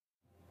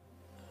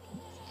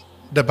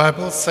The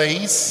Bible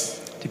says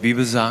Die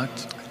Bibel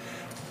sagt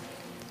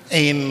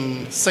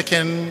in 2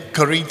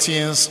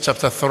 Corinthians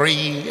chapter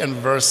 3 and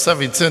verse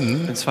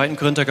 17, in 2.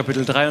 Korinther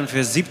Kapitel 3 und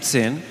Vers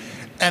 17,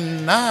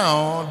 and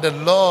now the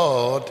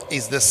Lord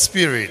is the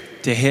Spirit.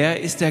 der Herr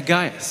ist der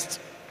Geist.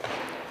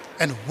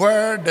 And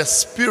where the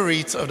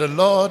Spirit of the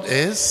Lord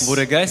is, Wo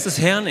der Geist des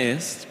Herrn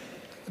ist,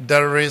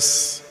 there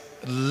is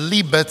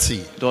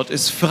liberty. dort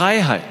ist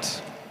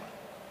Freiheit.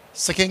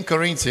 2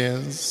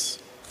 Corinthians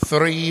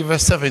 3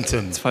 verse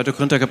 17. 2.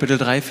 Korinther Kapitel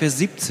 3, Vers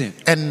 17.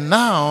 And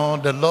now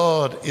the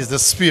Lord is the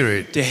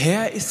Spirit. Der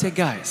Herr ist der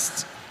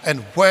Geist.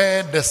 And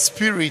where the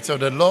Spirit of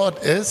the Lord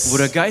Wo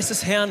der is, Geist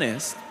des Herrn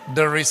ist,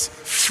 there is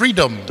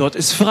freedom. dort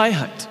ist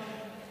Freiheit.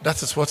 That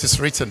is what is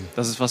written.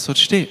 Das ist, was dort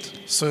steht.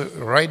 So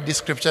write this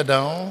scripture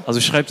down Also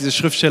schreibt diese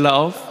Schriftstelle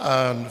auf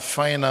and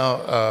find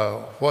out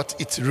what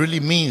it really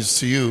means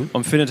to you.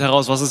 und findet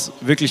heraus, was es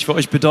wirklich für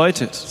euch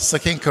bedeutet.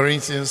 2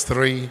 Corinthians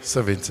 3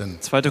 17.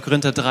 2.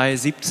 Korinther 3,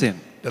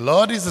 17. The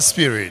Lord is the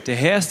Spirit. Der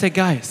Herr ist der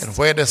Geist. And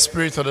where the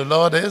Spirit of the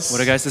Lord Wo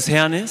der is, Geist des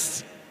Herrn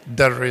ist,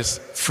 there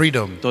is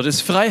freedom. dort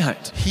ist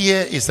Freiheit.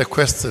 Here is the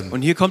question.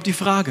 Und hier kommt die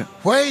Frage.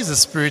 Where is the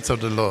Spirit of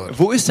the Lord?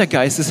 Wo ist der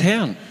Geist des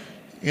Herrn?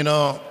 You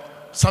know,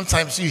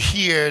 sometimes you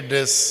hear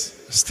this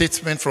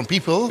statement from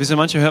people. Wisst ihr,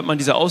 manchmal hört man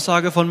diese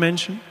Aussage von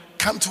Menschen.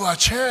 Come to our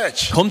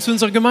church. Kommt zu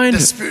unserer Gemeinde.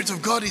 The Spirit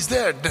of God is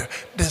there.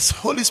 The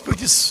Holy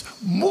Spirit is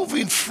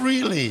moving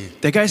freely.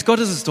 Der Geist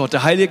Gottes ist dort.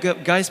 Der Heilige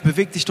Geist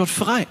bewegt sich dort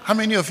frei. How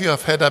many of you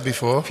have heard that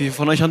before? Viele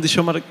von euch haben sich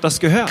schon mal das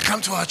gehört. Come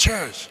to our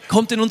church.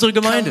 Kommt in unsere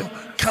Gemeinde.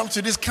 Come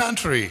to this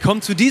country.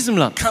 Kommt zu diesem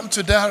Land. Come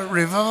to that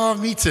revival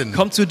meeting.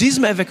 Kommt zu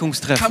diesem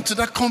Erweckungstreffen. Come to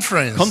that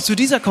conference. Kommt zu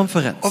dieser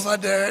Konferenz.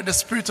 Over there, the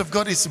Spirit of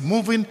God is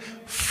moving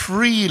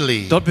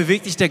freely. Dort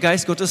bewegt sich der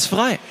Geist Gottes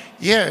frei.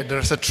 Yeah,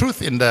 there's a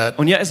truth in that.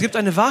 Und ja, es gibt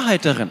eine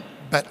Wahrheit darin.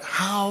 But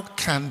how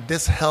can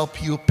this help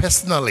you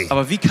personally?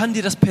 Aber wie kann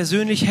dir das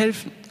persönlich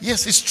helfen?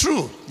 Yes, it's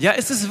true. Ja,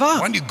 es ist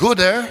wahr. When you go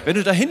there, Wenn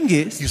du dahin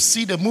gehst, you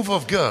see the move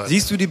of God.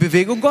 siehst du die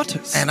Bewegung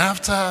Gottes. And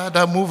after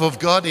that move of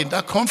God in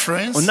that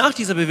conference, Und nach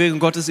dieser Bewegung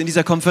Gottes in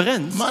dieser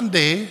Konferenz,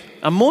 Monday,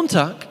 am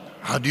Montag,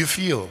 how do you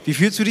feel? wie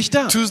fühlst du dich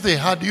da? Tuesday,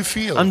 how do you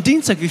feel? Am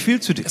Dienstag, wie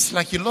fühlst du dich? It's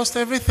like you lost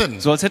everything.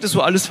 So als hättest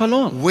du alles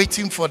verloren.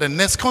 Waiting for the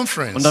next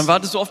conference. Und dann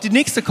wartest du auf die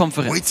nächste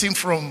Konferenz. Waiting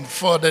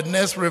for the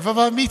next revival Und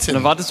dann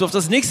meeting. wartest du auf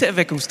das nächste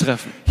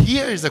Erweckungstreffen.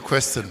 Here is the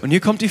question. Und hier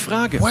kommt die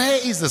Frage. Where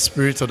is the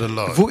Spirit of the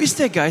Lord? Wo ist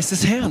der Geist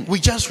des Herrn? We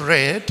just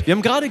read Wir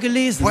haben gerade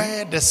gelesen,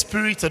 where the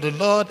Spirit of the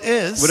Lord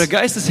wo der is,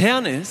 Geist des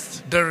Herrn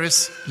ist, there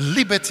is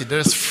liberty, there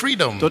is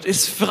freedom. dort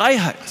ist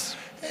Freiheit.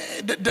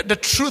 The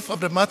truth of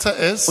the matter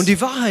is, Und die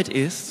Wahrheit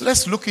ist,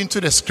 let's look into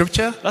the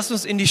scripture lasst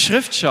uns in die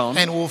Schrift schauen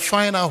and we'll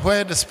find out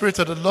where the Spirit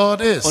of the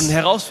Lord und is.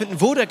 herausfinden,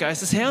 wo der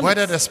Geist des Herrn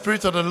Whether ist. the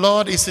Spirit of the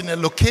Lord is in a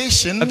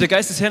location, Ob der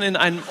Geist des Herrn in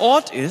einem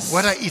Ort ist,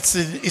 whether it's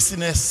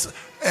in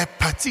a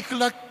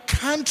particular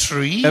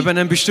country, ob er in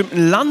einem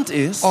bestimmten Land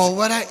ist or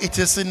whether it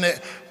is in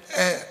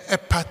a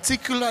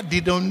particular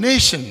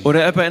denomination.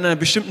 oder ob er in einer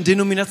bestimmten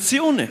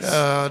Denomination ist.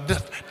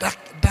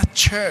 That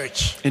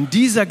church, In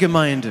dieser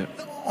Gemeinde,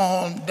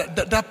 on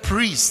that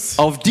priest.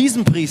 auf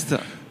diesem Priester.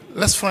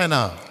 Let's find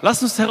out.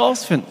 Lasst uns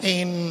herausfinden.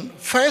 In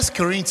 1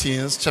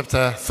 Corinthians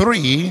chapter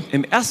 3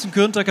 Im 1.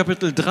 Korinther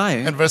Kapitel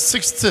 3 and verse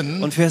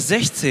 16, und Vers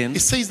 16,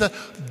 it says that,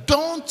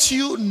 don't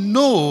you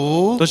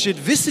know dort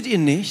steht, wisset ihr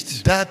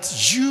nicht, that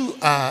you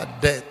are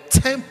the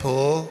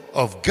temple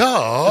of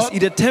dass God ihr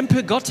der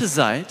Tempel Gottes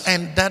seid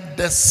and that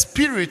the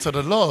Spirit of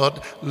the Lord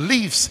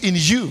lives in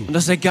you? und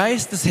dass der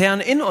Geist des Herrn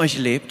in euch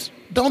lebt?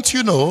 Don't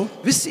you know?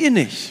 Wisst ihr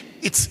nicht?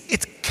 It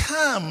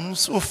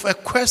comes with a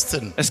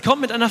question. Es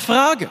kommt mit einer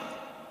Frage.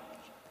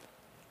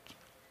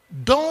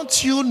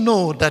 Don't you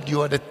know that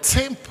you are the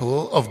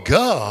temple of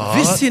God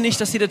Wisst ihr nicht,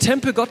 dass ihr der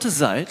Tempel Gottes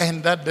seid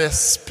and that the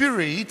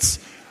Spirit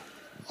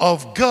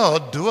of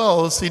God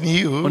dwells in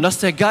you? und dass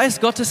der Geist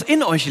Gottes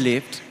in euch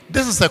lebt?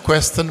 This is a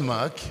question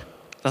mark.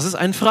 Das ist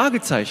ein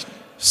Fragezeichen.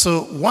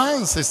 So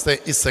once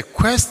it's a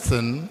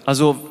question,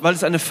 Also, weil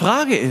es eine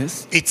Frage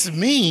ist, it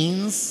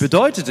means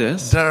bedeutet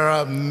es, there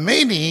are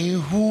many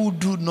who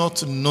do not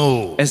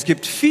know. es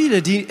gibt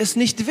viele, die es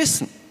nicht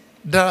wissen.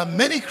 There are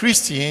many Es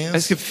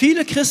Christians gibt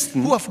viele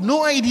Christen, who have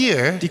no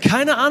idea die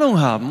keine Ahnung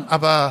haben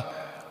about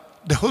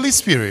the Holy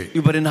Spirit.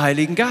 über den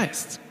Heiligen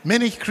Geist.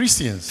 Many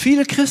Christians.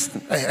 Viele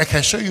Christen. I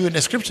can show you in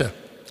the scripture.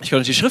 Ich kann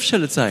euch die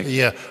Schriftstelle zeigen.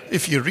 Yeah,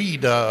 if you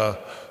read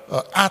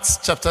Acts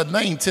chapter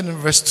 19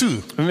 and verse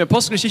 2. Wenn wir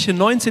Apostelgeschichte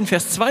 19,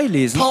 Vers 2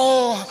 lesen,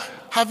 Paul,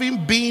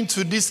 having been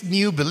to these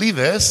new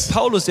believers,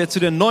 Paulus, der zu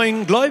den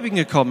neuen Gläubigen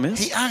gekommen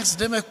ist, he asked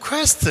them a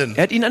question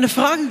er hat ihnen eine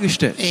Frage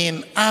gestellt.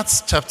 in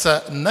Acts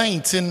chapter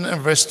 19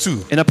 and verse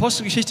 2. In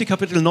Apostelgeschichte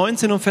Kapitel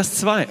 19 und Vers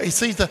 2. He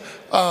says that,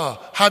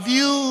 have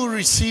you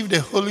received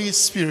the Holy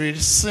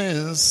Spirit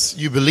since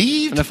you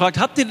believed? Und er fragt,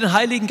 habt ihr den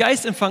Heiligen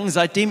Geist empfangen,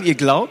 seitdem ihr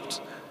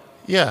glaubt?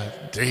 Yeah,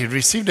 they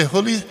received the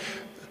Holy.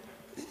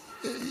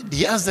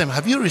 He asked them,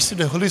 have you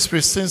received the Holy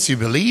Spirit since you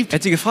believed? Er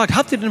hat sie gefragt,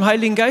 habt ihr den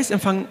Heiligen Geist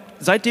empfangen,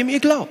 seitdem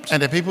ihr glaubt?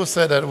 And the people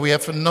said that we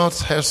have not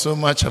heard so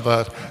much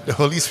about the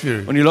Holy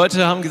Spirit. Und die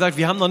Leute haben gesagt,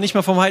 wir haben noch nicht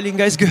mal vom Heiligen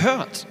Geist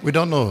gehört. We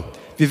don't know.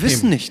 Wir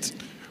wissen him. nicht.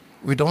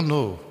 We don't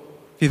know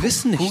Wir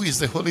wissen who nicht. is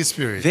the Holy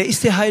Spirit. Wer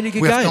ist der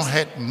Heilige We have not Geist?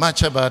 heard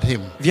much about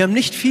him. Wir haben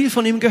nicht viel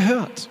von ihm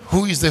gehört.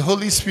 Who is the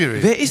Holy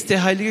Spirit? Wer ist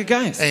der Heilige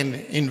Geist? And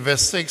in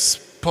verse 6,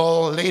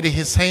 Paul laid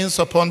his hands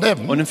upon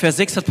them, Und in Vers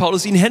 6 hat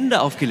Paulus ihnen Hände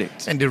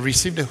aufgelegt. and they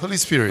received the Holy Und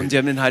Spirit. sie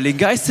haben den Heiligen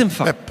Geist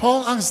empfangen. But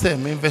Paul asked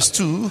them in verse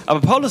 2,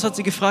 Aber Paulus hat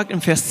sie gefragt in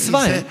Vers he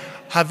 2. said,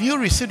 have you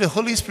received the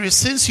Holy Spirit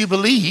since you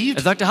believed?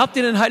 Er sagte, habt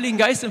ihr den Heiligen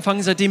Geist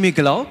empfangen, seitdem ihr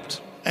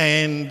glaubt?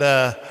 And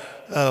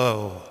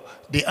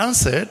they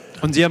answered,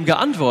 Und sie haben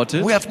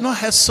geantwortet, we have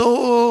not heard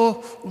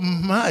so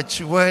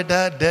much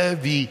whether there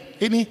be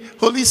any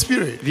Holy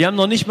Spirit. wir haben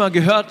noch nicht mal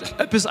gehört,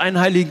 ob es einen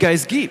Heiligen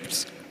Geist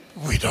gibt.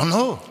 We don't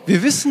know.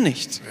 Wir wissen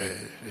nicht.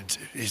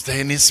 Is there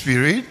any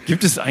spirit?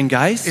 Gibt es einen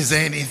Geist? Is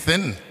there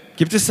anything?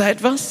 Gibt es da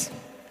etwas?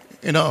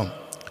 You know,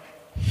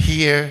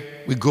 here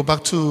we go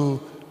back to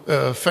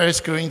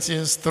 1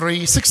 Corinthians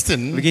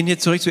 3:16. Wir gehen hier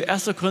zurück zu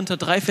 1. Korinther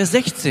 3, Vers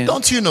 16.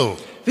 Don't you know?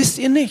 Wisst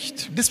ihr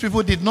nicht? These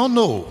people did not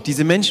know.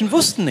 Diese Menschen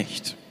wussten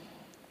nicht.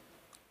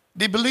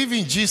 They believe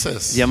in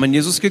Jesus, Sie haben an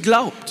Jesus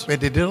geglaubt. but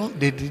they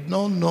did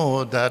not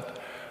know that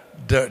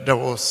there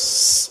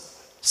was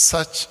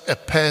such a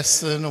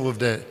person with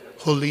the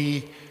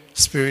Holy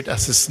Spirit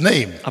as his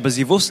name. Aber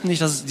sie wussten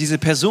nicht, dass es diese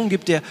Person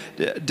gibt, der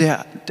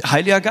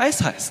Heiliger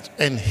Geist heißt.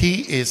 And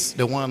he is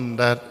the one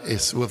that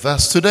is with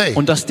us today.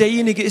 Und dass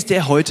derjenige ist,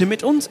 der heute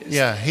mit uns ist.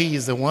 Yeah, he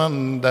is the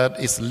one that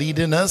is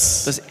leading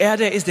us Dass er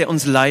der ist, der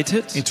uns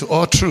leitet into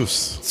all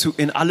truths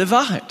in alle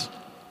Wahrheit.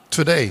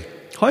 today.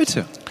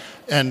 Heute.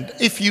 And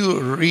if you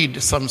read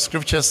some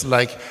scriptures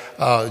like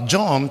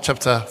John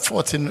chapter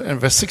 14 and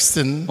verse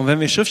 16, Und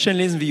wenn wir Schriftstellen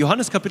lesen wie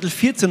Johannes Kapitel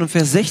 14 und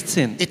Vers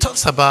 16, it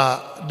talks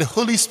about the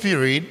Holy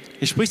Spirit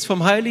hier spricht es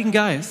vom Heiligen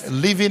Geist,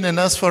 living in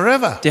us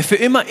forever. der für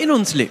immer in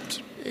uns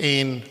lebt.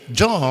 In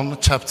John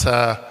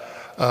chapter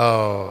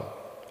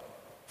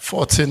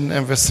 14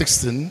 and verse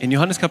 16, In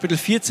Johannes Kapitel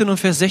 14 und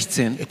Vers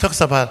 16, it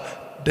talks about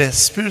the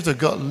Spirit of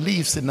God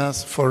lives in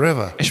us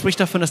forever. er spricht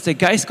davon, dass der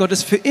Geist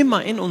Gottes für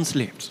immer in uns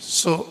lebt.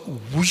 So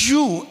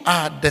you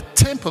are the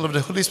temple of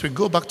the Holy Spirit.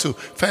 Go back to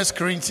 1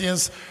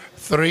 Corinthians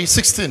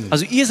 3:16.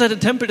 Also ihr seid der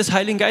Tempel des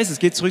Heiligen Geistes.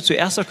 Geht zurück zu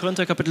 1.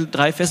 Korinther Kapitel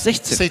 3, Vers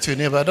 16. Say to your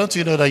neighbor, don't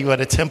you know that you are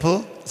the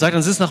temple? Sagt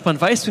an Nachbarn,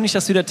 weißt du nicht,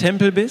 dass du der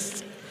Tempel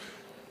bist?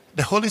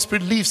 The Holy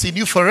Spirit lives in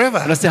you Und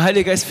forever. dass der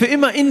Heilige Geist für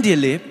immer in dir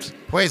lebt?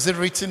 Where is it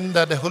written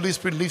that the Holy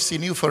Spirit lives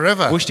in you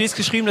forever? Wo steht es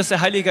geschrieben, dass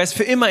der Heilige Geist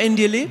für immer in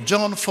dir lebt?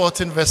 John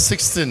 14 verse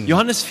 16.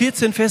 Johannes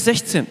 14, Vers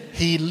 16.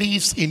 He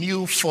lives in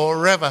you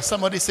forever.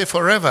 Somebody say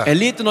forever. Er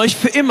lebt in euch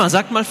für immer.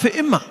 Sagt mal für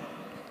immer.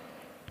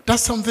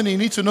 That's something you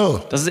need to know.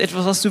 Das ist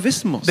etwas, was du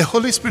wissen musst. The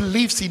Holy Spirit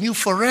lives in you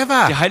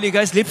forever. Der Heilige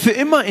Geist lebt für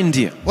immer in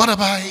dir. What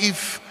about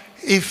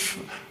if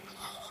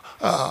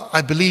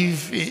I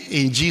believe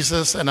in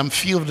Jesus and I'm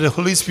filled with the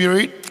Holy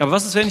Spirit Aber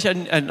was ist, wenn ich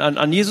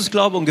an Jesus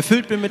glaube und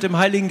gefüllt bin mit dem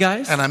Heiligen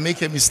Geist? and I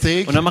make a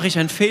mistake Und dann mache ich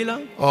einen Fehler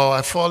or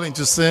I fall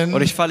into sin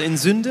oder ich falle in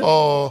Sünde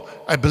or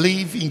I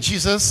believe in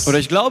Jesus, oder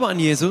ich glaube an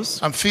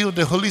Jesus. I'm filled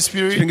with the Holy Ich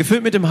Spirit bin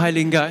gefüllt mit dem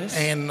Heiligen Geist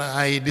and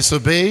I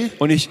disobey.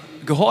 und ich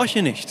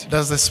gehorche nicht.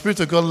 Does the Spirit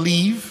of God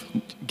leave?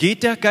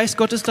 Geht der Geist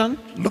Gottes dann?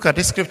 Look at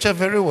this scripture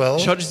very well.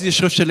 Schaut euch diese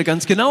Schriftstelle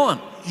ganz genau an.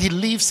 He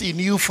lives in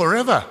you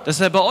forever. Dass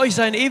er bei euch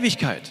sei in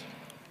Ewigkeit.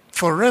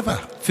 Forever.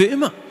 Für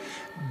immer.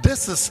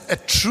 This is a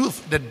truth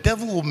the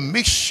devil will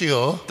make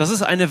sure Das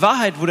ist eine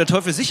Wahrheit, wo der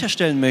Teufel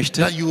sicherstellen möchte,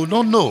 that you will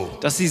not know.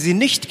 dass sie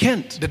nicht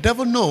kennt. The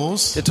devil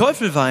knows Der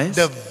Teufel weiß,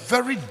 the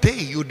very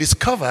day you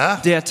discover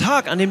der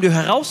Tag, an dem du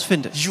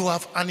herausfindest, you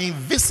have an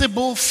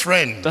invisible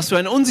friend dass du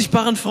einen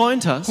unsichtbaren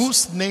Freund hast,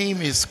 whose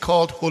name is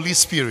called Holy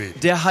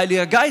Spirit. der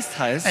Heiliger Geist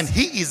heißt, And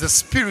he is the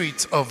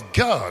Spirit of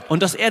God.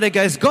 und dass er der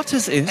Geist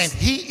Gottes And ist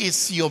he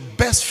is your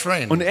best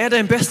friend, und er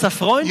dein bester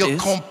Freund your ist,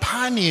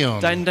 companion.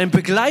 dein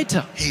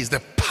Begleiter. He is the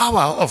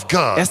power of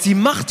God. Er ist die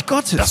Macht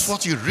That's Gottes.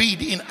 what you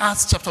read in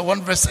Acts chapter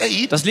 1 verse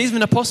 8. Das lesen wir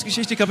in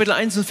Apostelgeschichte Kapitel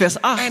 1 und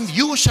Vers 8. And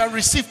you shall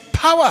receive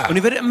power Und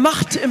ihr werdet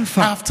Macht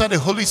empfangen, after the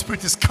Holy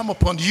Spirit is come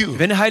upon you.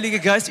 wenn der Heilige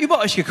Geist über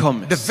euch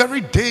gekommen The ist.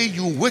 very day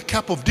you wake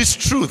up of this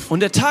truth, Und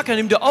der Tag, an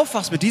dem du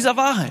aufwachst mit dieser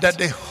Wahrheit, that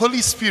the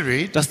Holy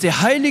Spirit dass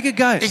der Heilige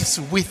Geist is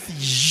with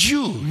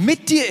you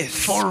mit dir ist,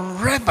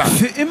 forever.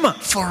 für immer,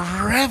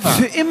 Forever.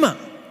 für immer,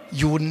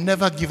 You will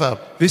never give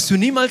up. wirst du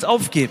niemals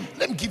aufgeben.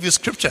 Let me give you a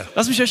scripture.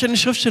 Lass mich euch eine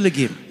Schriftstelle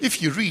geben.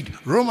 If you read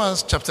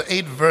Romans chapter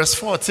 8 verse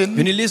 14,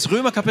 Wenn ihr lest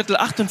Römer Kapitel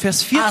 8 und Vers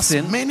as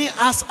 14, many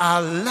as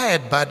are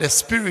led by the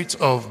Spirit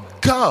of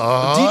die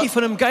God,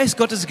 von dem Geist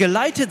Gottes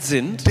geleitet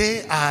sind,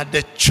 they are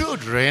the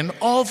children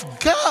of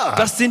God.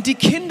 das sind die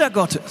Kinder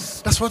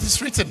Gottes. That's what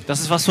is written.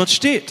 Das ist, was dort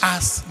steht.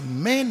 As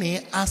many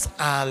as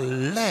are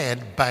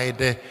led by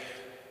the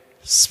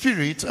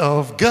Spirit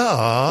of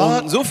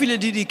God, Und so viele,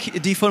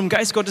 die vom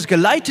Geist Gottes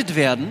geleitet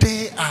werden,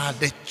 they are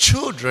the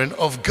children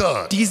of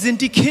God. die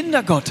sind die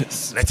Kinder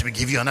Gottes. Let me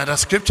give you another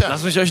scripture.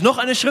 Lass mich euch noch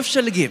eine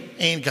Schriftstelle geben.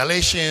 In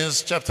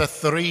Galatians chapter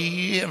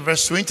 3 and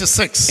verse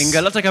 26. In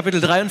Galater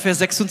Kapitel 3 und Vers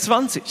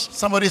 26.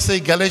 Somebody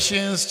say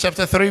Galatians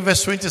chapter 3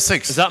 verse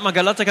 26. Sag mal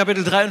Galater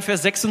Kapitel 3 und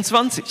Vers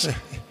 26.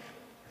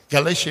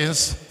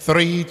 Galatians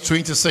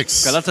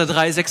 3:26. Galater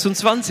 3,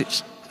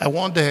 26. I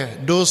want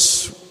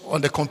those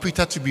on the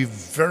computer to be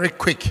very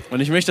quick. Und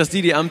ich möchte, dass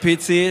die am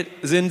PC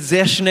sind,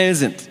 sehr schnell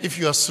sind. If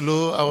you are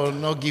slow, I will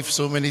not give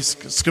so many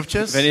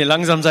scriptures. Wenn ihr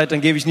langsam seid,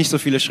 dann gebe ich nicht so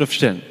viele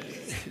Schriftstellen.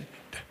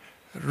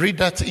 Read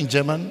that in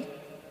German.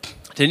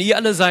 Denn ihr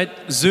alle seid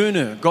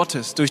Söhne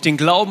Gottes durch den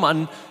Glauben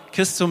an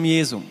Christum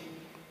Jesum.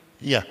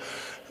 Yeah.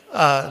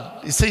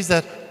 It says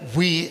that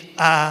we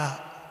are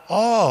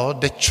all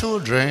the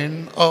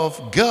children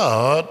of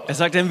God Er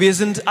sagt, denn wir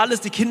sind alles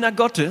die Kinder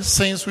Gottes,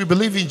 since we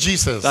believe in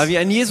Jesus. da wir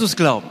an Jesus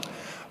glauben.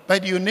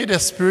 But you need the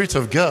Spirit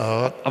of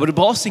God Aber du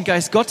brauchst den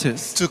Geist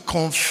Gottes, to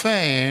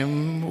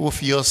confirm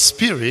with your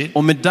spirit,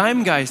 um mit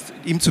deinem Geist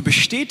ihm zu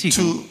bestätigen,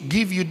 to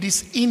give you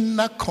this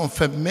inner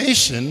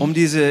confirmation um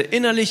diese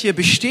innerliche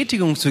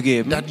Bestätigung zu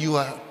geben, that you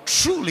are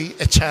truly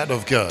a child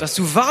of God. dass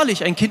du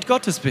wahrlich ein Kind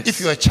Gottes If bist.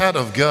 you are a child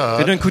of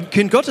Wenn du God, ein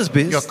Kind Gottes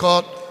you're bist,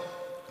 called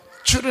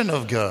children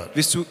of God.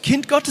 wirst du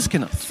Kind Gottes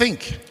genannt. Think,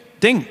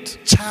 Denkt,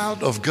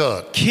 child of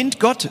God, Kind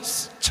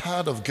Gottes,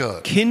 child of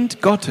God.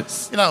 Kind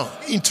Gottes. You know,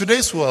 in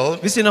today's world,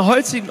 Wisst ihr, in der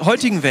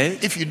heutigen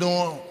Welt, if you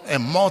know a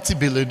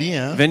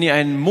multi-billionaire, wenn ihr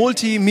einen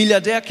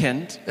Multimilliardär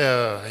kennt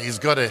he's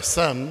got a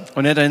son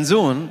und er hat einen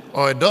Sohn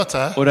or a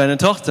daughter, oder eine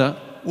Tochter,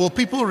 will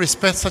people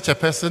respect such a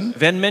person?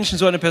 werden Menschen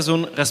so eine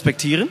Person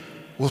respektieren?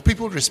 Will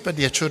people respect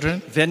their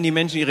children? Werden die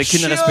Menschen ihre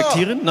Kinder Sure.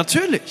 respektieren?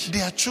 Natürlich.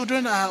 Their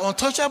children are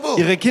untouchable.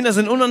 Ihre Kinder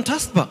sind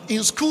unantastbar.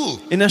 In school,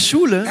 In der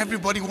Schule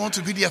everybody wants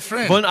to be their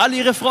friend. wollen alle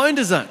ihre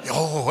Freunde sein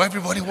Oh,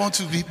 everybody wants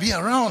to be und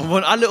around.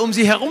 wollen alle um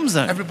sie herum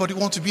sein. Everybody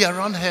wants to be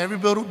around her.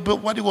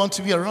 Everybody wants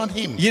to be around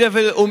him. Jeder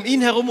will um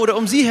ihn herum oder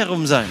um sie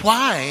herum sein.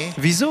 Why?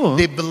 Wieso?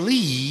 They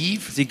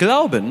believe Sie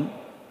glauben,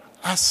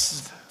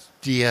 as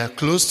they are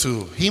close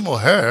to him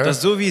or her,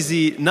 dass so wie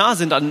sie nah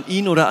sind an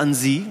ihn oder an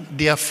sie,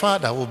 their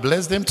father will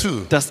bless them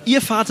too. dass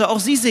ihr Vater auch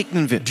sie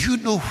segnen wird. Do you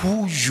know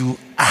who you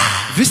are?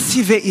 Wisst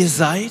ihr, wer ihr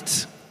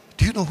seid?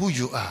 Do you know who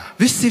you are?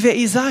 Wisst ihr, wer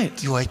ihr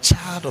seid? You are a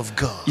child of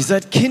God. Ihr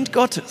seid Kind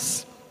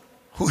Gottes.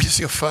 Who is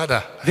your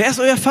father? Wer ist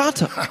euer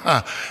Vater?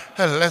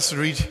 Let's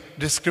read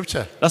the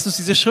scripture. Lasst uns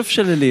diese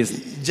Schriftstelle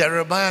lesen.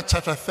 Jeremiah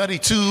chapter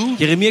 32,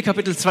 Jeremia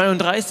Kapitel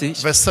 32,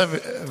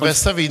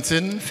 verse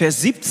 17,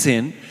 Vers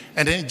 17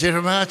 and then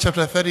Jeremiah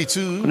chapter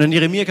 32 und dann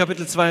Jeremia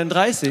Kapitel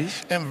 32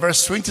 and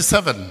verse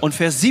 27. und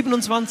Vers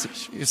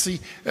 27. You see,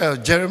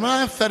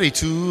 Jeremiah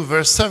 32,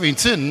 verse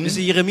 17, Das ist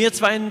Jeremia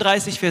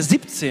 32, Vers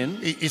 17.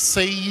 it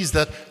says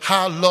that,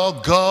 how,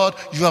 Lord God,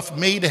 you have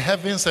made the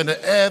heavens and the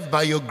earth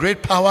by your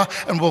great power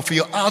and with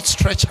your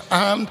outstretched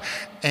hand.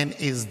 And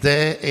is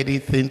there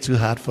anything too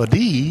hard for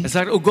thee? Er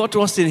sagt, oh Gott,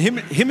 du hast den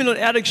Himmel und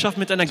Erde geschaffen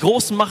mit deiner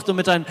großen Macht und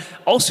mit deinen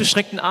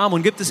ausgestreckten Armen.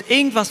 Und gibt es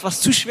irgendwas,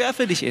 was zu schwer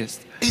für dich ist?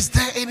 Is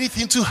there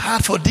anything too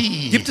hard for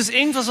thee? Gibt es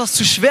irgendwas, was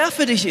zu schwer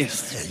für dich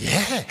ist?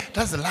 Yeah,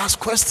 that's the last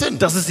question.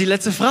 Das ist die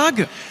letzte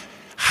Frage.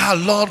 How,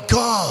 Lord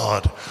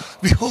God,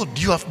 behold,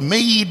 you have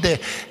made the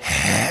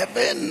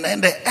heaven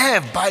and the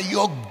earth by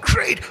your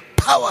great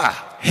power.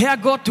 Herr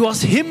Gott, du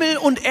hast Himmel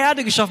und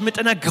Erde geschaffen mit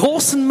deiner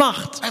großen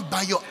Macht And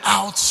by your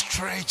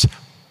outstretched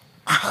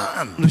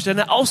hand. und durch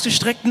deine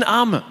ausgestreckten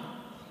Arme.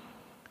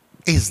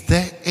 Is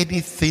there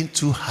anything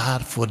too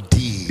hard for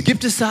thee?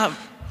 Gibt es da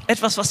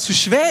etwas, was zu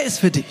schwer ist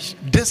für dich?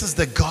 This is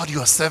the God you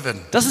are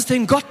serving. Das ist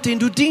den Gott, den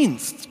du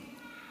dienst.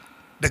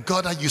 The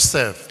God that you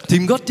serve.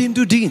 Dem Gott, dem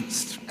du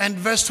dienst. And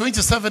verse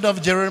 27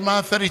 of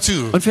Jeremiah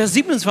 32. Und Vers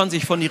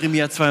 27 von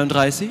Jeremia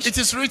 32, It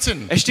is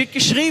written, es steht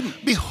geschrieben,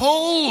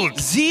 behold,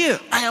 siehe,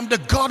 I am the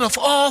God of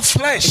all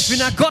flesh. ich bin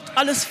der Gott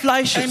alles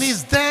Fleisches. And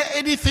is there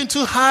anything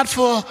too hard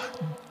for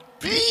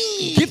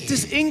thee? Gibt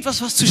es irgendwas,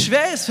 was zu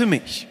schwer ist für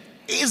mich?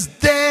 Is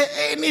there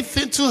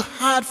anything too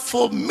hard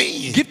for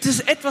me? Gibt es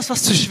etwas,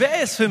 was zu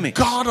schwer ist für mich?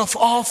 God of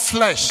all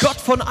flesh. Gott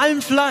von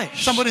allem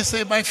Fleisch. Somebody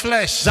say, my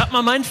flesh Sag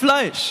mal, mein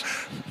Fleisch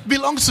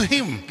belongs to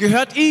him.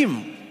 gehört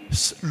ihm.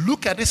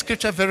 Look at this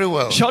scripture very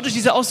well. Schaut euch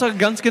diese Aussage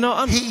ganz genau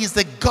an. He is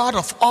the God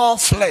of all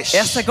flesh.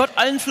 Er ist der Gott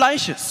allen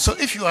Fleisches. So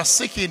if you are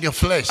sick in your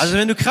flesh, Also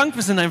wenn du krank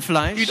bist in deinem you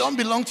Fleisch, don't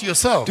belong to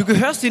yourself. du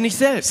gehörst dir nicht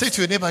selbst. Say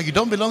to your neighbor, you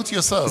don't belong to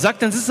yourself. Sag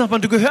dein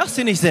Sitznachbarn, du gehörst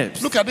dir nicht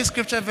selbst. Look at this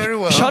scripture very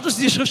well. Schaut euch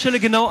diese Schriftstelle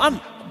genau an.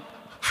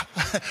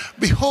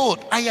 Behold,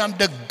 I am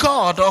the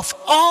God of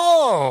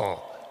all.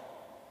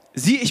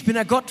 Sieh, ich bin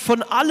der Gott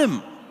von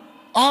allem.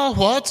 All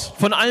what?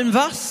 Von allem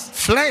was?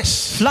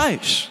 Flesh.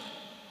 Fleisch.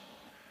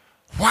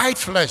 White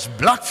flesh,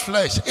 black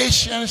flesh,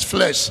 Asian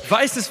flesh.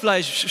 Weißes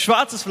Fleisch,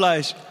 schwarzes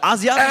Fleisch,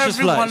 asiatisches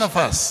Every one Fleisch. of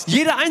us.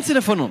 Jeder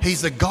einzelne von uns.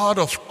 He's the God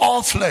of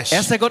all flesh. Er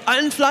ist der Gott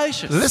allen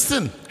Fleisches.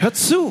 Listen, Hör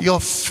zu. your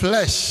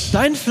flesh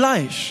Dein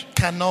Fleisch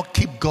cannot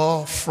keep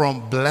God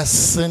from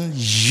blessing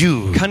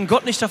you. kann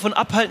Gott nicht davon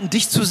abhalten,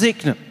 dich zu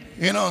segnen.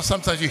 You know,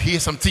 sometimes you hear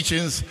some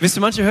teachings, Wisst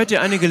ihr, manche hört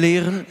ihr einige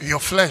Lehren.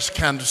 your flesh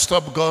can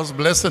stop God's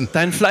blessing.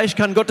 Dein Fleisch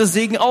kann Gottes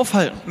Segen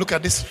aufhalten. Look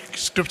at this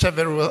scripture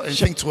very well and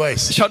think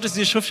twice. Schaut euch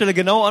die Schriftstelle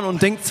genau an und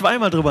denkt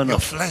zweimal drüber Your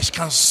nach. flesh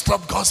can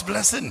stop God's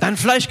blessing. Dein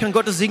Fleisch kann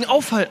Gottes Segen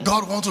aufhalten.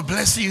 God wants to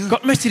bless you,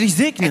 Gott möchte dich and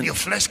segnen. your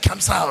flesh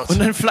comes out. Und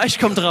dein Fleisch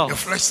kommt Your raus.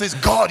 flesh says,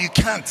 God, you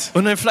can't.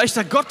 Und dein Fleisch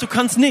sagt, Gott, du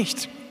kannst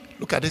nicht.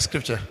 Look at this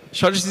scripture.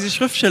 Schaut euch diese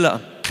Schriftstelle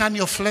an. Can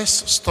your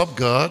flesh stop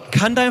God?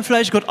 Kann dein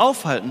Fleisch Gott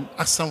aufhalten?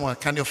 Ask someone,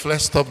 can your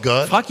flesh stop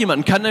God? Frag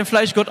jemanden, kann dein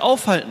Fleisch Gott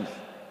aufhalten?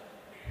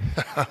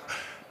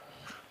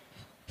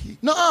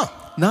 No.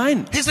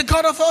 Nein. He's the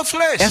God of all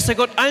flesh. Er ist der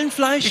Gott allen It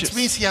Fleisches.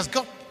 means he has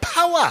got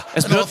power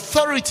Es and bedeutet-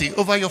 authority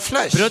over your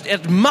flesh. Bedeutet, er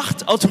hat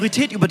Macht,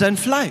 Autorität über dein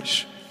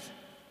Fleisch.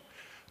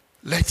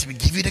 Let me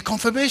give you the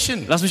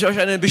confirmation. Lass mich euch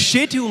eine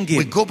Bestätigung We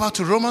geben. go back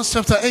to Romans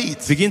chapter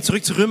 8. Wir gehen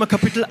zurück zu Römer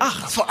Kapitel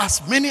 8. For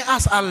as many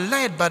as are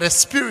led by the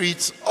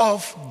Spirit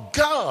of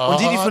Und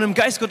die von God, dem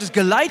Geist Gottes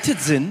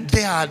geleitet sind,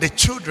 they are the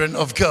children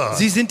of God.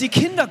 sie sind die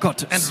Kinder And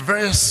Gottes.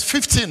 verse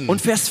 15 Und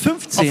Vers of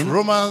 15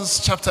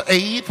 Romans chapter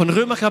 8. von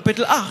Römer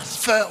Kapitel 8.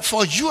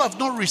 For you have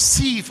not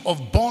received of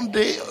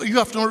bondage, you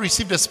have not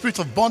received the spirit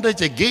of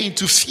bondage again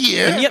to Denn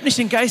fear, ihr habt nicht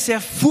den Geist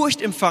der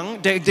Furcht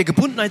empfangen, der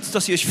Gebundenheit,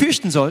 dass ihr euch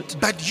fürchten sollt,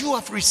 but you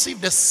have received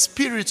the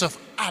spirit of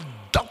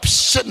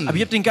adoption, aber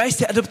ihr habt den Geist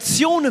der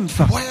Adoption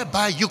empfangen,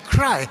 whereby you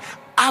cry,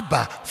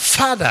 Abba,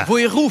 Father. wo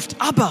ihr ruft,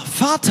 aber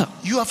Vater.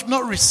 You have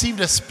not received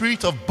the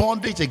spirit of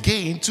bondage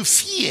again to Ihr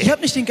fear,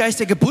 habt nicht den Geist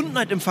der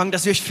Gebundenheit empfangen,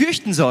 dass ihr euch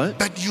fürchten sollt,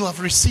 but you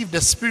have received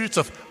the spirit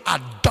of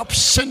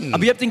adoption.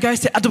 aber ihr habt den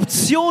Geist der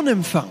Adoption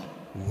empfangen.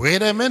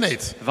 Wait a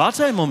minute.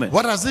 Warte einen Moment.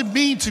 What does it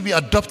mean to be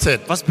adopted?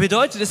 Was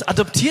bedeutet es,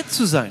 adoptiert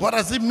zu sein? What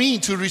does it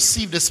mean to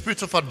receive the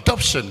spirit of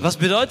adoption? Was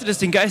bedeutet es,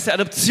 den Geist der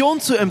Adoption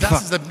zu That is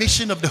empfangen? the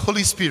mission of the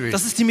Holy Spirit.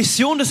 Das ist die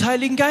Mission des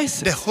Heiligen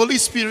Geistes. The Holy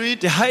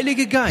Spirit, Der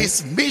Heilige Geist,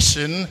 his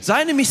mission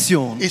seine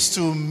Mission is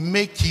to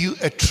make you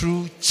a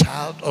true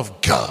child of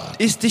God.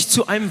 ist, dich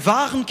zu einem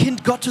wahren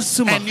Kind Gottes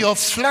zu And machen. your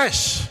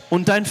flesh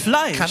Und dein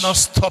Fleisch cannot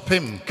stop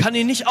him. kann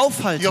ihn nicht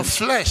aufhalten. Your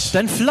flesh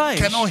Dein Fleisch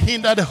cannot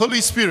hinder the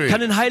Holy Spirit. kann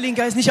den Heiligen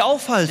Geist nicht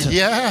aufhalten.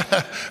 Yeah,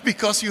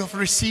 because you have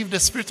received the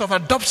spirit of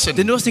adoption.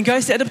 Denn du hast den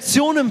Geist der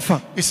Adoption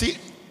empfangen. You see,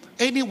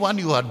 anyone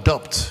you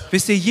adopt,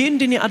 Wisst ihr, jeden,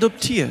 den ihr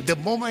adoptiert, the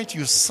moment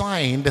you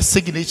sign the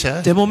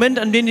signature, der Moment,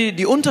 an dem ihr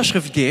die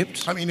Unterschrift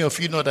gebt, how many of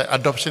you know that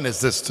adoption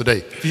exists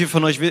today? wie viele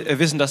von euch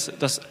wissen, dass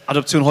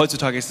Adoption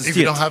heutzutage If you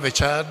existiert? don't have a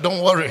child,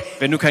 don't worry.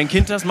 Wenn du kein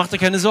Kind hast, mach dir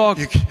keine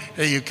Sorgen.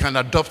 You can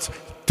adopt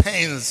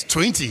 10,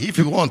 20 if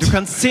you want. Du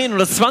kannst 10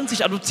 oder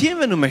 20 adoptieren,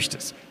 wenn du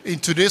möchtest. In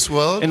today's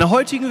world, In der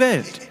heutigen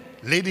Welt.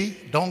 lady,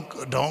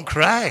 don't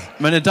cry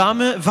Meine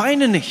Dame,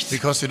 weine nicht,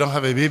 because you don't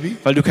have a baby.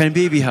 weil du kein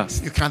Baby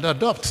hast. You can't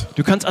adopt.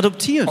 Du kannst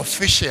adoptieren.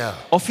 Official.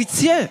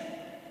 Offiziell.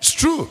 It's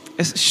true.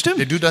 Es They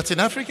stimmt. do that in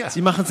Africa,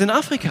 Sie machen es in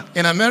Afrika,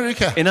 in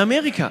America, in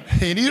Amerika,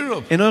 in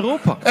Europe, in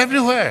Europa,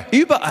 everywhere.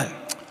 überall.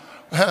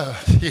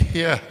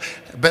 Yeah.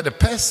 But the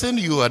person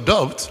you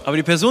adopt, Aber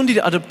die Person, die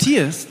du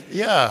adoptierst,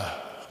 yeah,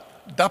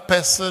 that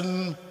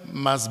person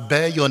must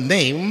bear your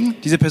name.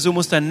 diese Person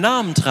muss deinen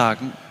Namen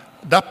tragen.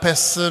 That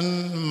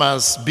person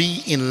must be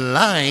in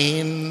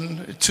line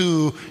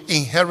to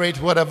inherit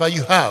whatever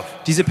you have.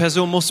 Diese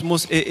Person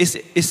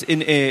ist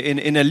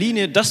in der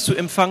Linie, das zu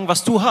empfangen,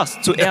 was du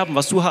hast, zu erben,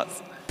 was du hast.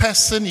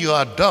 Person you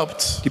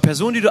adopt Die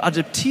Person, die du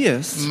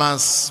adoptierst,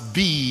 must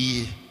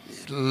be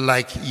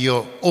like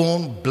your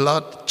own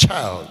blood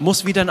child.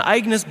 muss wie dein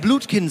eigenes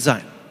Blutkind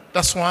sein.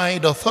 That's why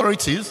the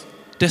authorities,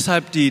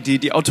 Deshalb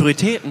die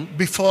Autoritäten,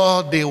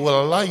 before they will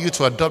allow you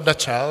to adopt that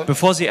child,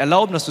 bevor sie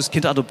erlauben, dass du das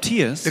Kind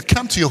adoptierst, they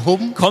come to your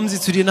home. kommen sie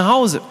zu dir nach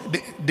Hause.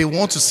 They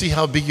want to see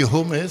how big your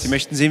home Sie is.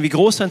 möchten sehen, wie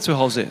groß dein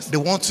Zuhause ist. They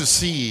want to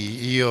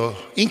see your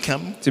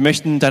income. Sie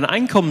möchten dein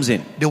Einkommen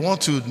sehen. They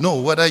want to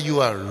know whether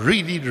you are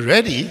really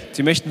ready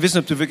Sie möchten wissen,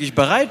 ob du wirklich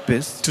bereit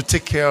bist, to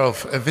take care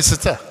of a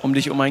visitor. um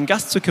dich um einen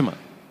Gast zu kümmern.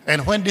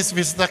 And when this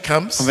visitor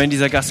comes, Und wenn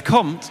dieser Gast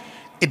kommt,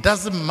 it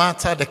doesn't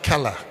matter the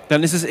color.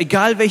 dann ist es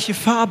egal, welche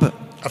Farbe.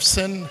 I've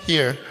seen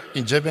here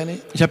in Germany,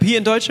 Ich habe hier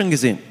in Deutschland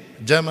gesehen,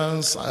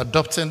 Germans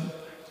adopting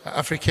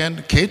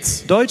African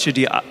kids. Deutsche,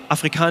 die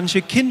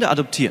afrikanische Kinder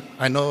adoptieren.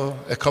 I know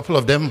a couple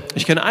of them,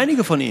 Ich kenne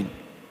einige von ihnen,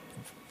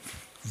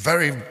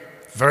 very,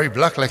 very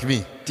black like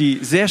me. die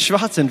sehr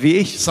schwarz sind wie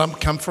ich. Some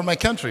come from my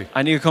country.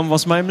 Einige kommen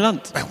aus meinem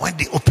Land. But when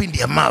they open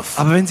their mouth,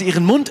 Aber wenn sie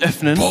ihren Mund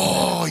öffnen,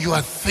 oh,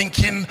 you're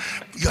thinking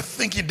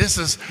this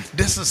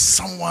is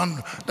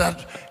someone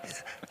that,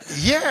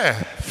 yeah,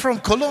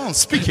 from Cologne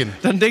speaking.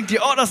 dann denkt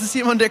ihr, oh, das ist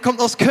jemand, der kommt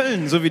aus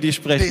Köln, so wie die They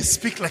sprechen.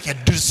 speak like a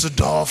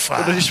Düsseldorfer.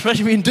 Oder die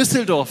sprechen wie ein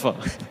Düsseldorfer.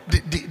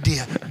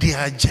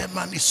 Their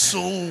German is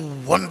so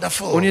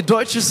wonderful. Und ihr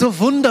Deutsch ist so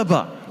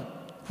wunderbar.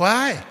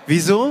 Why?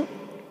 Wieso?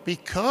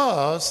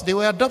 Because they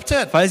were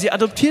adopted. Weil sie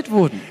adoptiert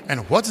wurden.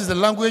 And what is the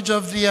language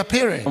of their Und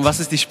parents? was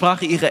ist die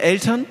Sprache ihrer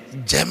Eltern?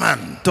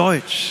 German.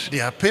 Deutsch.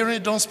 Their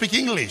parents don't speak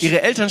English.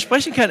 Ihre Eltern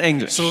sprechen kein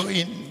Englisch. So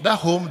in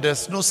that home,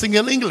 there's no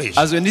single English.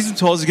 Also in diesem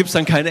Zuhause gibt es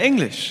dann kein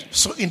Englisch.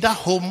 So in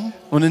that home,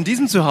 Und in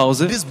diesem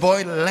Zuhause, this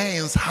boy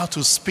learns how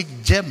to speak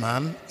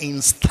German in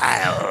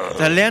style.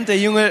 da lernt der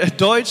Junge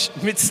Deutsch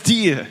mit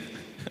Stil.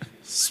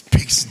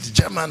 Speaks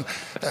German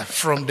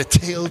from the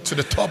tail to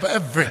the top.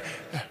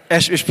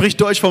 Er spricht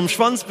Deutsch vom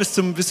Schwanz bis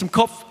zum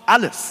Kopf,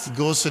 alles.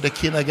 Goes to the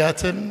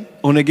kindergarten,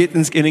 Und er geht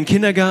in den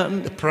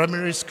Kindergarten, the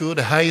primary school,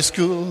 the high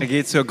school. er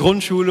geht zur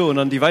Grundschule und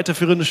dann die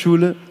weiterführende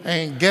Schule.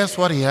 And guess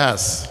what he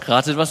has?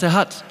 Ratet, was er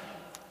hat.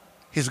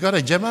 He's got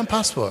a German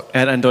passport.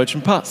 Er hat einen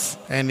deutschen Pass.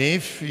 And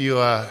if you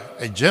are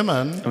a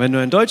German, Und wenn du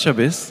ein Deutscher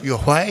bist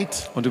you're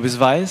white, und du bist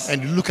weiß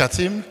and you look at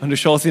him, und du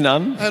schaust ihn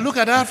an, look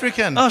at the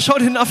African. schau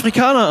dir den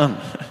Afrikaner an.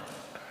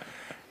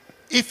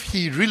 If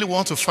he really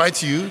wants to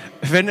fight you,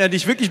 Wenn er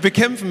dich wirklich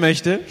bekämpfen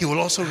möchte, he will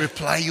also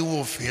reply you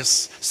with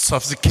his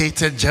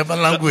sophisticated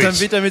German dann language.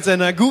 wird er mit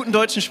seiner guten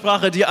deutschen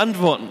Sprache dir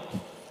antworten.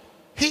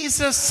 He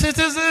is a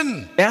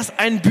citizen. Er ist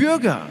ein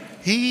Bürger.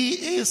 He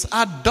is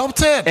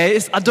adopted. Er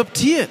ist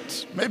adoptiert.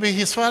 Maybe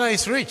his father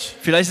is rich.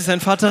 Vielleicht ist sein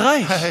Vater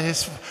reich.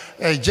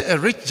 A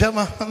rich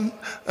German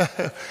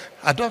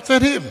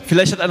adopted him.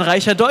 Vielleicht hat ein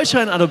reicher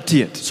Deutscher ihn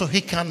adoptiert. So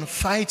he can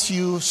fight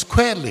you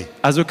squarely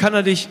Also kann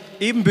er dich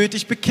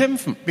ebenbürtig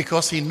bekämpfen,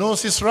 because he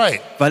knows his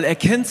right. weil er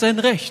kennt sein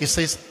He Recht.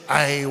 says,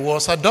 I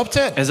was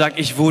adopted. Er sagt,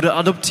 ich wurde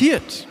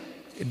adoptiert.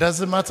 It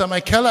doesn't matter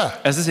my color.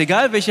 Es ist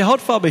egal, welche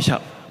Hautfarbe ich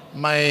habe.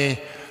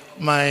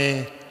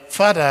 My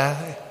father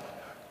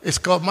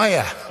is called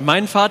Maya.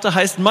 Mein Vater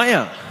heißt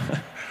Meier.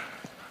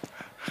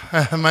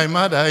 My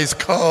mother is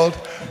called,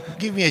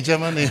 give me a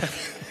German name.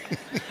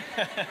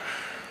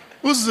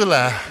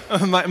 Ursula.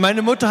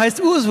 Meine Mutter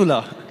heißt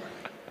Ursula.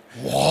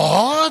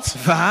 What?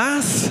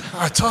 Was?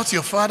 I thought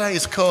your father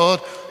is called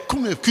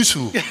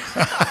Kumekisu.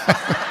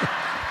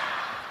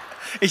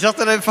 Ich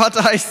dachte, dein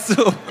Vater heißt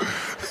so.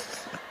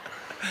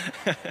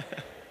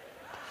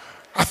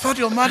 I thought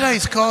your mother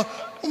is called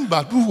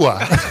Umbadua.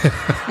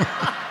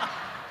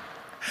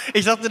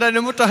 Ich dachte,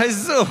 deine Mutter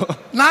heißt so.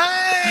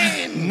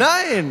 Nein!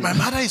 Nein! My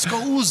mother is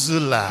called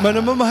Ursula.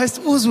 Meine Mama heißt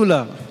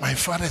Ursula. My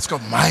father is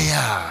called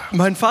Maya.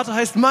 Mein Vater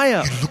heißt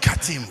Meier. You look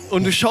at him.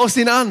 Und du schaust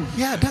ihn an.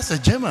 Yeah, that's a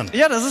German.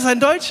 Ja, das ist ein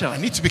Deutscher. I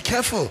need to be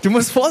careful. Du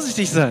musst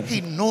vorsichtig sein.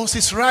 He knows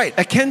his right.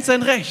 Er kennt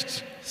sein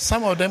Recht.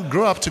 Some of them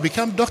grow up to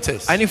become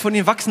doctors. Einige von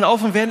ihnen wachsen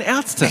auf und werden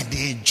Ärzte. And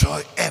they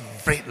enjoy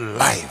every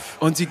life.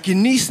 Und sie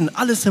genießen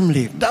alles im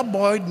Leben. That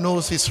boy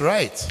knows his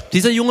right.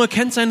 Dieser Junge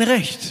kennt sein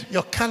Recht.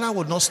 Your color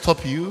will not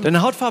stop you.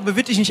 Deine Hautfarbe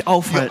wird dich nicht Your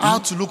aufhalten.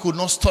 outlook will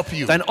not stop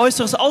you. Dein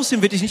äußeres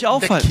Aussehen wird dich nicht The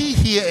aufhalten. key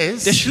here Der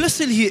is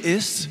Schlüssel hier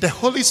ist, the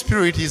Holy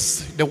Spirit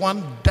is the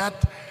one that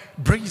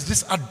brings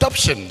this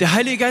adoption. der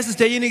Heilige Geist ist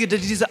derjenige, der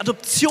diese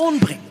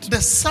Adoption bringt.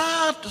 The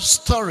sad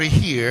story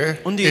here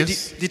Und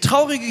is die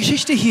traurige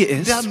Geschichte hier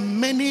ist, there are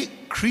many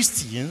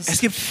Christians es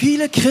gibt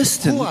viele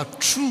Christen, who are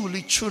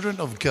truly children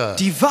of God,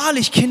 die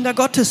wahrlich Kinder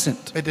Gottes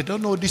sind. but they don't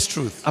know this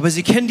truth. Aber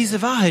sie kennen diese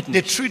Wahrheit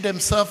They nicht. treat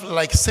themselves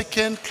like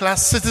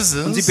second-class Und sie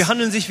citizens.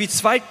 behandeln sich wie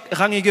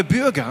zweitrangige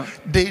Bürger.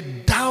 They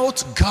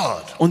doubt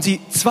God. Und sie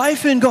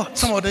zweifeln Gott.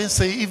 Some of them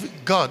say,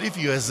 God, if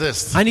you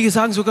exist, Einige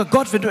sagen sogar,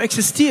 Gott, wenn du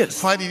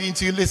existierst, why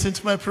didn't you listen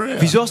to my prayer?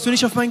 wieso hast du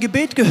nicht auf mein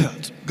Gebet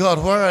gehört?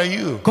 God, where are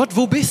you? Gott,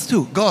 wo bist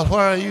du? God, where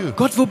are you?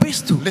 Gott, wo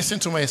bist du? Listen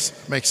to my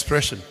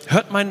expression.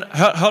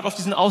 Hört auf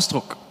diesen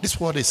Ausdruck. This is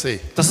what they say.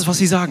 Das ist, was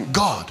sie sagen.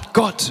 God,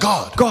 Gott,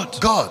 God,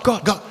 Gott, God,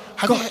 Gott, God.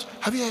 Gott.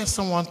 Have you heard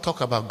someone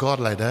talk about God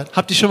like that?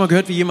 Habt ihr schon mal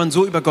gehört, wie jemand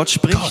so über Gott God,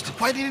 spricht?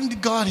 why didn't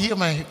God hear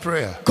my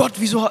prayer? Gott,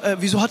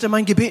 wieso hat er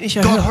mein Gebet nicht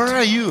God, erhört? where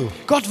are you?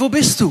 Gott, wo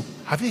bist du?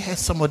 Have you heard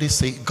somebody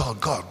say, God,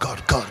 God,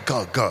 God, God,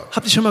 God, God?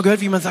 Habt ihr schon mal gehört,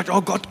 wie jemand sagt,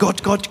 oh Gott,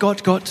 Gott, Gott,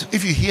 Gott, Gott?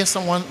 If you hear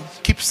someone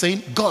keep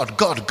saying, God,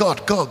 God,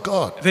 God, God,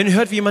 God, Wenn ihr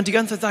hört, wie jemand die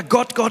ganze Zeit sagt,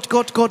 Gott, Gott,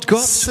 Gott, Gott,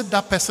 Gott, sit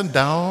that person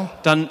down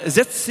dann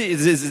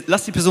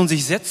lasst die Person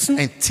sich setzen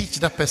and teach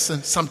that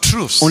person some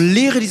truths. und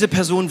lehre diese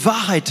Person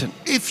Wahrheiten.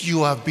 If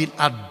you have been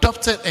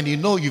adopted and you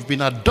know you've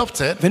been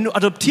adopted, Wenn du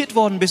adoptiert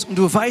worden bist und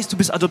du weißt, du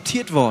bist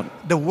adoptiert worden,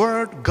 the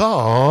word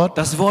God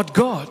das Wort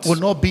Gott will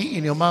not be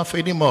in your mouth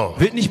anymore.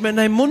 wird nicht mehr in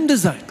deinem Munde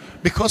sein.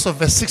 Because of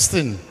verse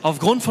 16.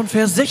 Aufgrund von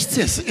Vers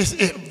 16.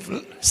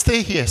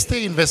 Stay here,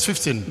 stay in verse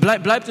 15.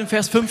 Bleibt in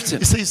Vers 15.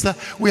 It says that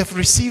we have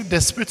received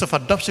the spirit of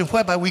adoption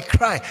whereby we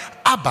cry,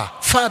 Abba,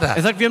 Father.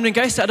 Er sagt, wir haben den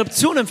Geist der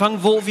Adoption empfangen,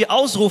 wo wir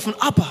ausrufen,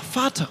 Abba,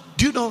 Vater.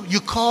 Do you know you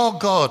call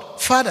God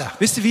Father?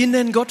 Wisst ihr, wir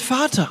nennen Gott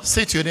Vater.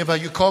 Say to your neighbor,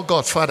 you call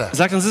God Father.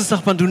 Sagt dann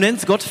Nachbarn, du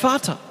nennst Gott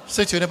Vater.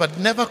 Say to your neighbor,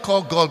 never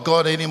call God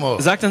God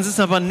anymore. Sagt dann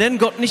Nachbarn, nenn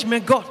Gott nicht mehr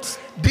Gott.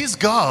 This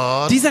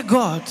God, Dieser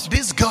Gott,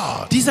 this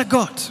God, dieser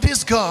Gott,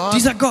 this God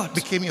dieser Gott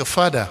became your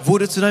Father.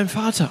 wurde zu deinem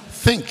Vater.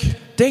 Think,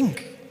 Denk,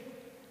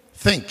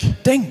 think.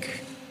 denk.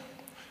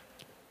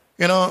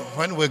 You know,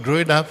 when we're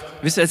growing up,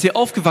 Wisst ihr, als wir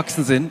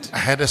aufgewachsen sind, I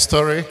had a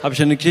story. habe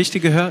ich eine Geschichte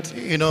gehört.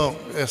 You know,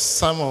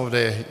 some of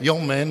the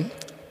young men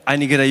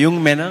Einige der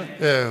jungen Männer,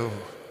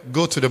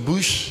 go to the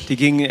bush die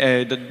gingen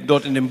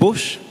dort in den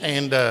Busch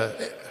and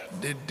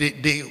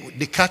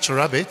they catch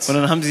rabbits. und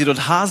dann haben sie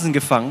dort Hasen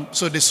gefangen.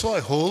 So they saw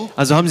a hole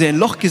Also haben sie ein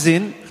Loch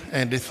gesehen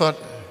and they thought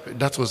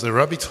that was a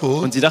rabbit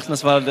hole. und sie dachten,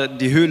 das war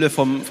die Höhle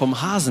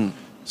vom Hasen.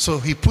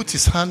 So he put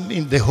his hand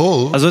in the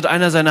hole. Also hat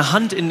einer seine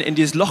Hand in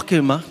dieses Loch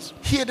gemacht.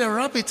 Here the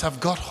rabbits have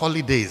got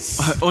holidays.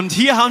 Und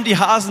hier haben die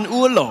Hasen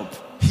Urlaub.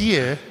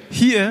 Here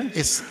Hier,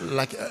 is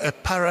like a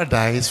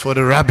paradise for the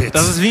rabbits.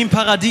 das ist wie ein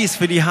Paradies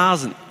für die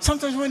Hasen.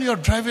 Sometimes when you're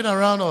driving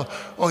around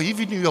or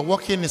even you're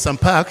walking in some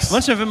parks,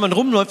 Manchmal, wenn man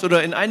rumläuft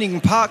oder in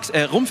einigen Parks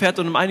rumfährt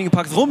und in einigen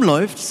Parks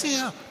rumläuft, see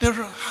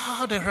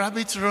how the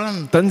rabbits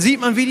run. dann sieht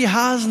man, wie die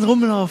Hasen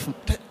rumlaufen.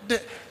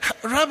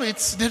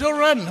 rabbits, they don't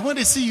run when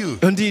they see you.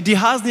 Und die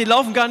Hasen, die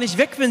laufen gar nicht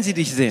weg, wenn sie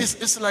dich sehen.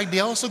 It's like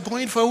they're also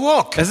going for a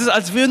walk. Es ist,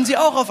 als würden sie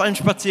auch auf einen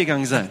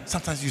Spaziergang sein.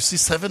 Sometimes you see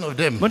 7 of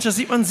them, Manchmal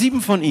sieht man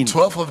 7 von ihnen,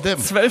 12 of them.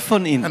 12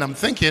 von ihnen. And I'm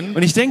thinking,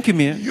 Und ich denke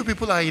mir, you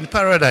people are in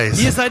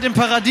paradise. ihr seid im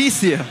Paradies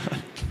hier.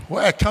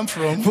 Where I come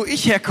from, Wo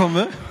ich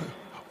herkomme,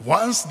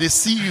 once they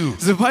see you,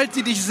 sobald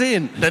sie dich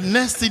sehen, the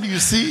next thing you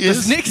see das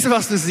is, nächste,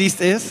 was du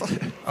siehst, ist,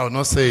 I'll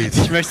not say it.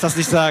 ich möchte das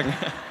nicht sagen.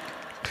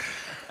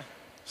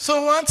 So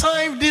one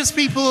time,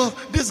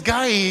 this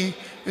guy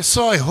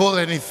saw a hole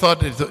and he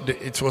thought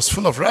it was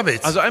full of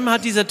rabbits. Also einmal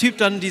hat dieser Typ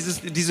dann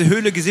diese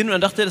Höhle gesehen und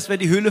dann dachte er, das wäre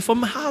die Höhle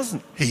vom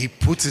Hasen. He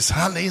put his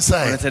hand Und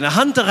inside hat seine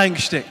Hand da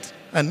reingesteckt.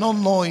 and not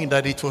knowing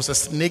that it was a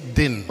snake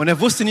den, Und er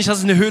wusste nicht, dass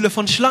es eine Höhle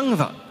von Schlangen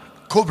war.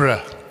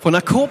 cobra. Von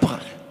einer Kobra.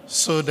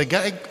 So the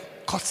guy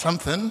caught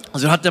something,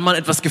 Also hat der Mann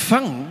etwas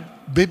gefangen,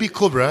 baby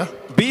cobra,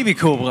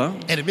 Babykobra.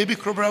 and the baby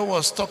cobra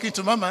was talking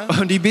to Mama.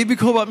 Und die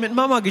Babykobra hat mit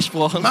Mama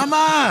gesprochen.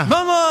 Mama,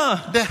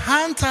 Mama, the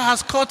hunter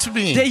has caught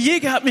me. der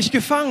Jäger hat mich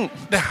gefangen.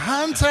 The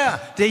hunter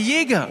Der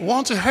Jäger,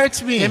 want to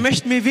hurt er me.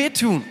 möchte mir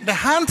wehtun. The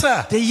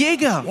hunter Der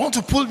Jäger, want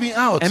to pull me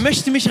out. er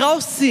möchte mich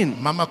rausziehen.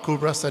 Mama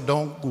cobra said,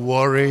 don't Die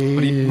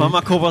worry.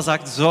 Mama Kobra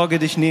sagt, sorge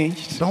dich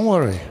nicht. Don't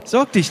worry.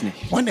 Sorg dich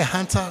nicht. When the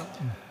hunter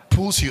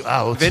pulls you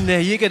out Wenn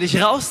der Jäger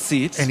dich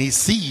rauszieht and he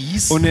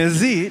sees und er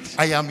sieht,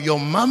 I am your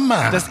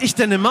mama, dass ich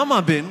deine Mama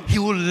bin, he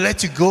will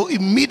let you go dann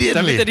wird er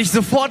immediately. dich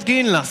sofort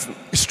gehen lassen.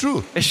 It's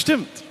true. Es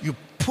stimmt. You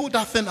pull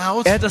that thing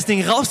out Er hat das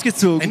Ding and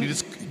rausgezogen you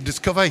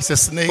discover it's a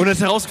snake. und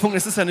es herausgefunden,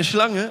 es ist eine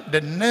Schlange.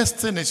 The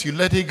next thing is you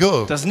let it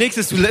go. Das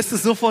nächste ist, du lässt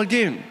es sofort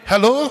gehen.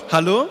 Hello?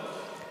 Hallo?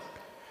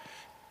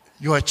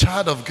 You are a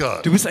child of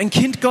God. Du bist ein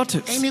Kind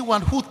Gottes.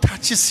 Anyone who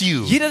touches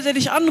you Jeder, der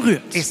dich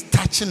anrührt, is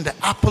touching the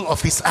apple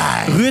of his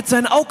eye. rührt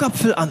seinen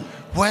Augapfel an.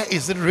 Where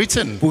is it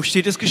written? Wo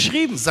steht es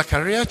geschrieben?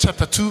 Zechariah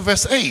chapter 2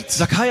 verse 8.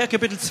 Sacharja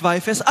Kapitel 2,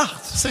 Vers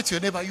 8. Say to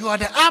your neighbor, you are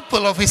the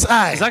apple of his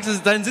eye. Sagt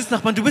es deinen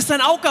Sitznachbarn, du bist ein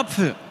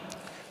Augapfel.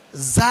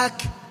 Zach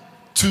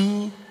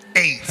 2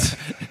 8.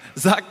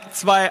 Sag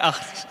 2,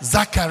 8.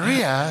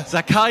 Zechariah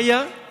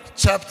Sacharja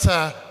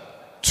chapter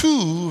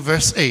 2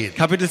 verse 8.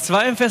 Kapitel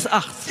 2, Vers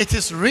 8. It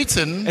is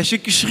written, Es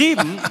steht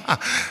geschrieben,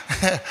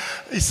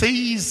 it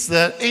says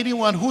that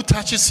anyone who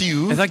touches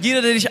you er sagt,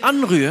 jeder, der dich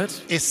anrührt,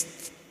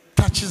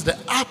 touches the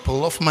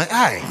apple of my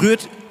eye.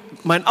 rührt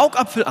meinen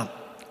Augapfel an.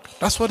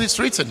 That's what is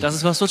written Das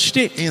ist, was dort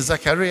steht. in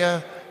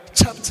Zechariah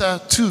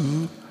chapter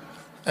 2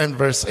 and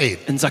verse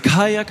 8. In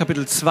Sacharja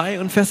Kapitel 2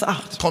 und Vers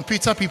 8.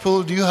 Computer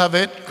people, do you have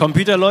it?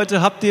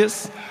 Computerleute, habt ihr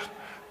es?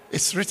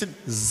 It's written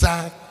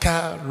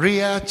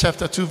Zechariah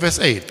chapter 2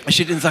 verse 8. Es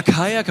steht in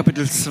Sacharja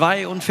Kapitel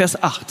 2 und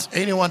Vers 8.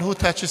 Anyone who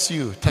touches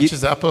you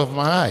touches the apple of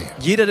my eye.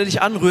 Jeder, der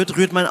dich anrührt,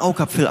 rührt meinen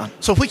Augapfel an.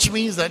 So which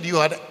means that you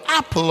are the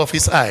apple of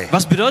his eye.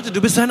 Was bedeutet,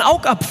 du bist ein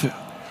Augapfel?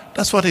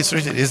 That's what is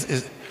written.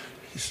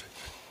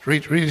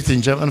 Read it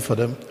in German for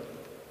them.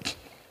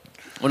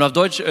 Und auf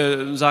Deutsch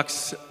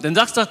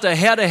sagt der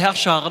Herr der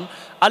Herrscharen,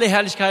 alle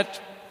Herrlichkeit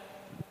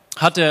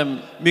hat er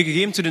mir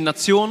gegeben zu den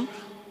Nationen.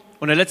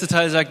 Und der letzte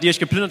Teil sagt, die euch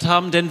geplündert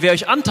haben, denn wer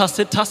euch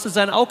antastet, tastet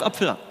seinen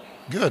Augapfel an.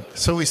 Good.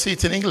 So we see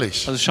it in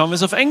English. Also schauen wir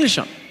es auf Englisch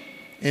an.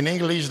 In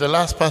English, the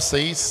last part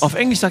says, Auf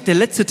Englisch sagt der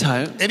letzte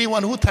Teil,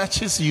 anyone who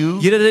touches you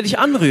jeder, der dich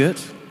anrührt,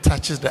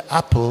 touches the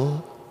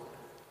apple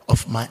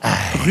of my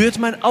eye. rührt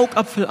meinen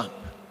Augapfel an.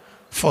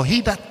 For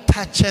he that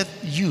toucheth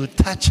you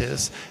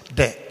touches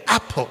the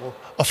apple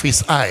of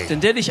his eye. Denn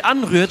der dich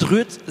anrührt,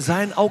 rührt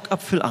seinen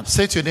Augapfel an.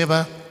 Say to your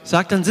neighbor,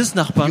 Sag deinen you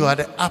Sitznachbarn, are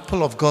the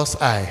apple of God's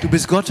eye. du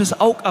bist Gottes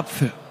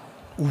Augapfel.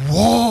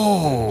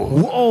 Whoa!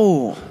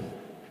 Wow.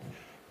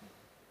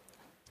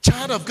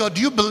 Child of God,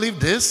 do you believe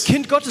this?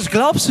 Kind Gottes,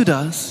 glaubst du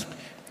das?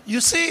 You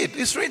see it,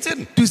 it's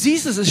written. Du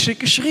siehst es steht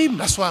geschrieben.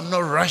 That's why I'm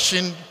not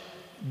rushing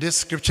these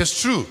scriptures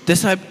through.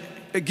 Deshalb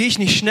gehe ich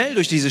nicht schnell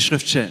durch diese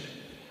Schriftstellen.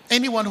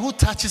 Anyone who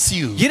touches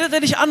you Jeder, der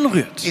dich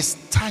anrührt, is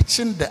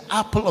touching the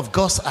apple of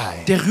God's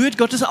eye. der rührt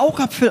Gottes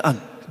Augapfel an.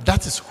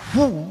 That is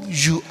who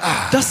you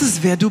are. Das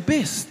ist, wer du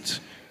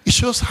bist. It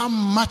shows how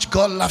much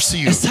God loves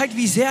you. Es zeigt,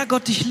 wie sehr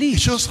Gott dich It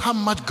liebt. shows how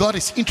much God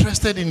is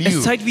interested in Es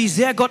you. zeigt, wie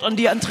sehr Gott an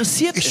dir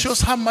interessiert It ist.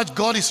 shows how much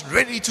God is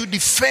ready to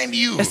defend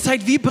you. Es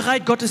zeigt, wie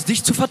bereit Gott ist,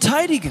 dich zu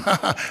verteidigen.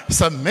 It's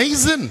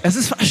amazing. Es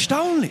ist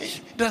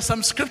erstaunlich. There are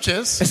some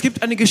scriptures Es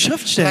gibt einige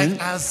Schriftstellen,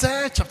 like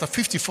Isaiah chapter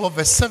 54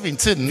 verse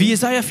 17. wie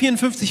Jesaja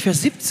 54,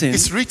 Vers 17.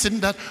 It's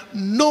written that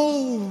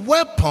no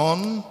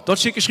weapon Dort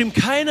steht geschrieben,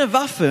 keine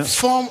Waffe,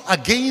 formed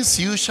against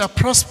you shall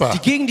prosper. die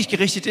gegen dich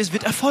gerichtet ist,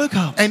 wird Erfolg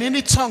haben. And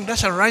any tongue that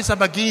shall rise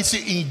up against you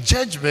in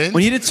judgment.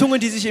 Und jede Zunge,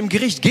 die sich im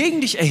Gericht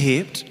gegen dich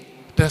erhebt,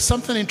 There's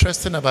something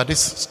interesting about this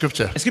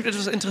scripture. es gibt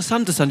etwas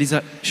Interessantes an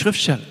dieser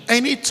Schriftstelle.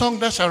 Any tongue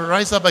that shall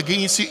rise up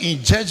against you in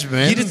Jede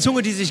judgment,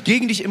 Zunge, die sich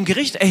gegen dich im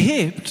Gericht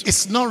erhebt,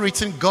 it's not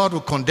written God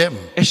will condemn.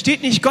 es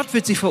steht nicht, Gott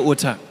wird sie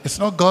verurteilen. It's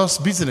not God's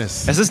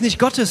business. Es ist nicht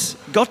Gottes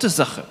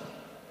Sache.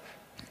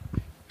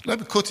 Let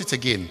me quote it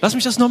again. Lass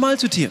mich das nochmal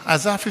zitieren.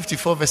 Isaiah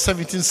 54 verse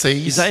 17 says,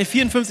 Jesaja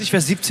 54,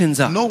 Vers 17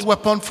 sagt, no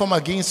weapon formed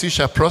against you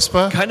shall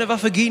prosper, keine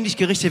Waffe gegen dich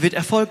gerichtet wird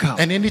Erfolg haben.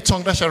 and any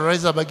tongue that shall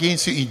rise up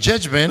against you in Und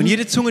judgment,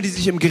 jede Zunge, die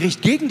sich im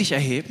Gericht gegen dich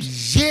erhebt,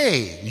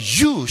 yea,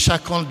 you shall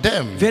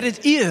condemn.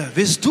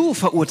 wirst du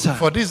verurteilen.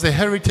 For this is the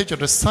heritage of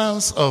the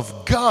sons of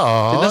Denn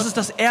das God, ist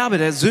das Erbe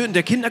der Söhne,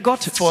 der Kinder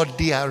Gottes. for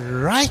their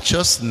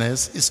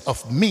righteousness is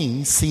of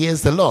me,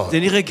 says the Lord.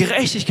 Denn ihre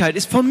Gerechtigkeit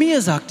ist von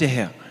mir, sagt der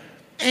Herr.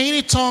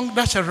 Any tongue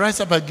that shall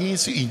rise up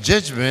against you in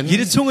judgment,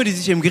 Jede Zunge, die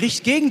sich im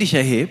Gericht gegen dich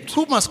erhebt,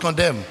 who must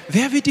condemn?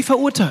 wer wird die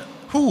verurteilen?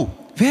 Who?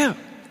 Wer?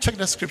 Check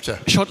the scripture.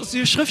 Schaut uns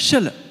die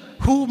Schriftstelle.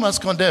 Who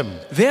must condemn?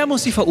 Wer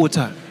muss sie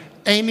verurteilen?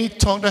 Any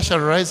tongue that shall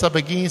rise up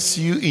against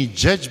you in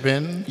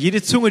judgment,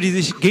 Jede Zunge, die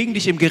sich gegen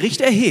dich im Gericht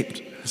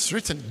erhebt. it's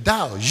written,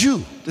 thou,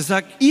 you. Das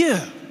sagt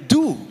ihr,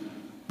 du.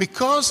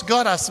 Because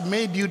God has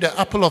made you the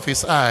apple of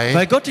his eye,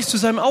 Weil Gott dich zu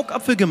seinem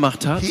Augapfel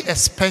gemacht hat, he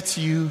expects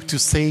you to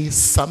say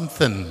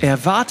something.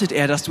 erwartet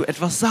er, dass du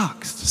etwas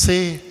sagst.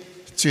 Say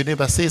to your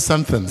neighbor, say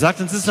something.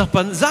 Sagt uns das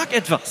Nachbarn, sag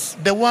etwas.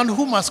 The one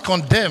who must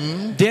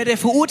condemn Der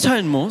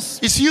verurteilen muss,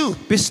 is you.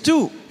 bist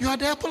du. You are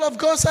the apple of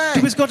God's Du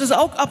eye. bist Gottes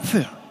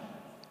Augapfel.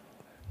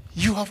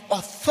 You have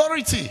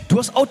authority. Du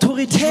hast You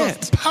Autorität.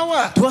 have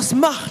power. Du hast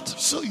Macht.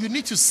 So you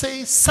need to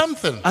say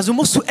something. Also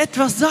musst du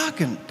etwas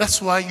sagen.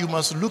 That's why you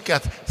must look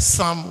at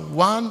Psalm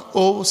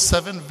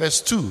 107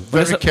 verse 2 Und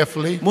very deshalb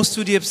carefully. musst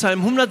du dir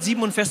Psalm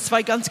 107 und Vers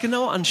 2 ganz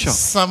genau anschauen.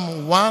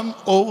 Psalm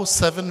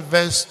 107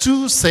 verse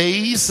 2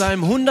 says,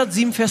 Psalm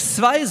 107 Vers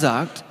 2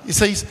 sagt, it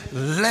says,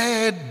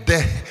 let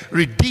the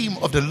redeemed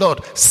of the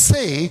Lord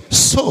say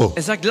so.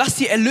 er sagt, lass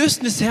die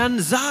Erlösten des Herrn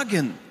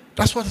sagen.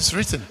 That's what is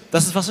written.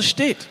 Das ist, was es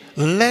steht.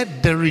 Let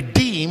the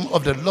redeemed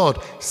of the Lord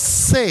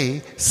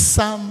say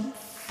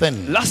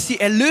something. Lass die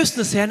Erlösten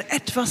des Herrn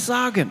etwas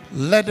sagen.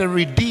 Let the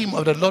redeemed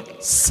of the Lord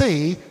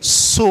say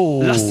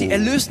so. Lass die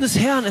Erlösten des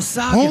Herrn es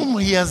sagen. Whom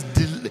he has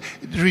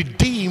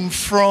redeemed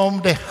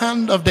from the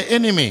hand of the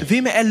enemy.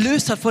 Wem er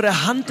erlöst hat vor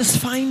der Hand des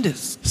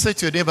Feindes. Say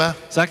to your neighbor,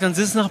 Sagt an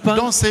Sitznachbarn,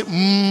 don't say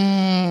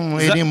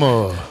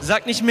anymore.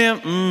 sag nicht mehr,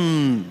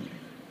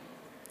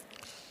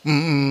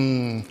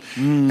 And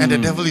the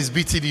devil is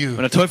beating you. und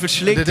der Teufel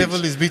schlägt The dich.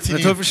 devil is beating Der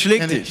you. Teufel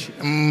schlägt And dich.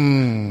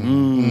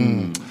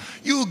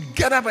 You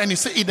get up and you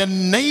say, in the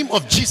name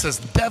of Jesus,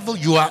 devil,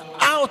 you are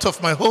out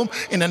of my home.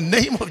 In the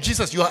name of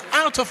Jesus, you are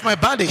out of my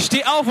body.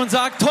 Steh auf und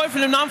sag,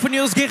 Teufel, im Namen von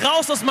Jesus, geh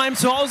raus aus meinem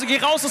Zuhause, geh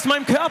raus aus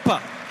meinem Körper.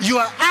 You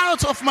are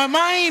out of my Du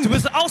mind.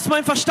 bist aus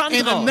meinem Verstand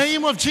In the raus.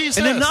 name of Jesus.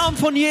 In dem Namen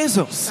von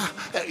Jesus.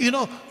 You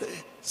know,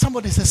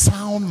 somebody says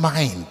sound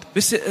mind.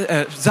 Wisst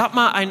ihr, sag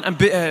mal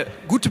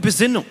gute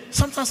Besinnung.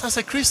 Sometimes as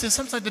a Christian,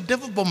 sometimes the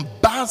devil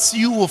bombards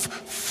you with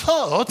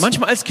thoughts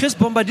Manchmal als Christ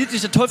bombardiert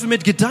dich der Teufel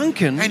mit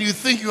Gedanken and you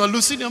think you are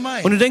losing your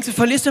mind. und du denkst, du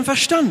verlierst den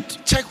Verstand.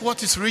 Check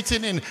what is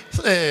written in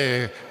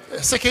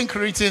 2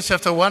 Corinthians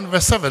chapter 1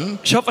 verse 7.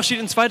 Schaut, was steht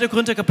in 2.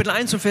 Korinther Kapitel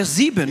 1 und Vers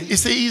 7. It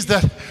says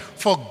that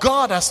for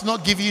God has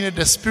not given you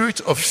the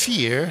spirit of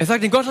fear, Er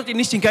sagt, denn Gott hat ihm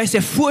nicht den Geist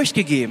der Furcht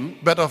gegeben,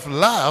 but of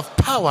love,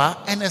 power,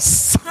 and a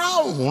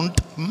sound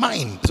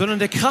mind. sondern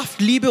der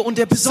Kraft, Liebe und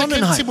der 2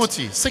 Besonnenheit.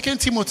 Timothy 2.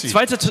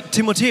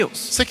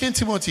 Timotheus.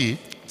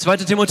 2.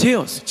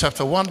 Timotheus,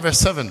 chapter 1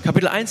 verse 7.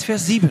 Kapitel 1,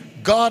 Vers 7.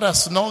 God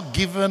has not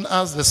given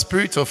us the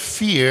spirit of Gott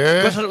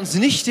fear, hat uns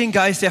nicht den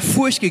Geist der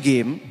Furcht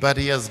gegeben, but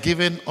he has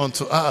given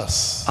unto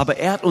us aber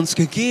er hat uns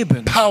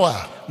gegeben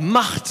power,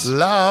 Macht,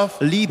 love,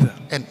 Liebe,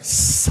 and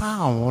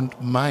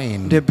sound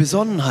mind. der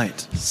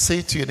Besonnenheit.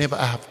 Say to your neighbor,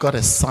 I have got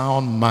a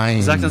sound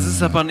mind. Sagt das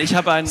ist aber, ich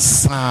habe einen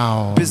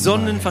Sound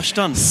besonnenen mind.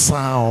 Verstand.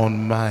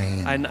 Sound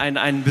mind.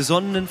 Einen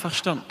besonnenen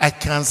Verstand. I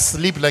can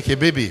sleep like a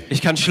baby.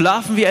 Ich kann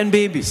schlafen wie ein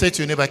Baby. Say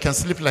to your neighbor, I can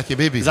sleep like a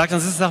baby. Sagt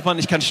das ist Nachbarn,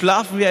 ich kann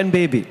schlafen wie ein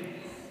Baby.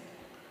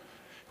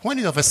 When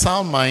you have a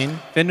sound mind,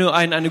 Wenn du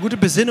eine gute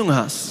Besinnung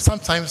hast,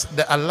 sometimes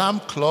the alarm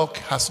clock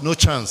has no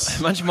chance.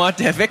 manchmal hat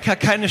der Wecker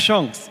keine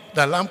Chance.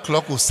 The alarm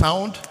clock will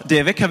sound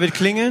Der Wecker wird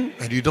klingeln,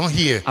 and you don't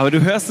hear. aber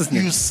du hörst es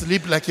You nicht.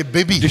 sleep like a Du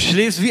baby.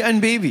 schläfst wie ein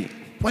Baby.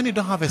 When you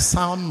don't have a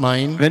sound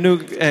mind, Wenn du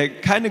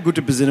keine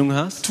gute Besinnung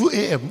hast, 2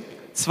 a.m.,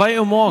 2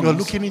 Uhr you're morgens,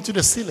 looking into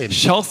the ceiling,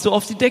 schaust du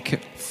auf die Decke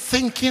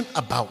thinking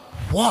about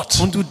what?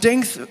 und du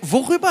denkst,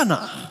 worüber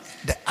nach?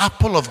 The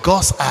apple of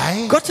God's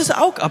eye. Gottes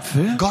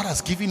Augapfel. God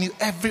has given you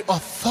every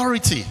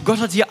authority. Gott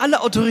hat dir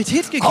alle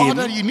Autorität All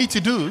that gegeben. you need to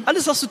do,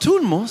 Alles, was du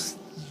tun musst,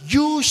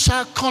 you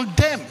shall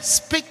condemn.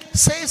 Speak,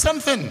 say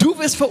something. du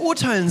wirst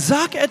verurteilen.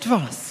 Sag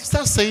etwas.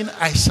 Start saying,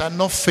 I shall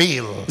not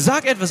fail.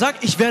 Sag etwas. Sag,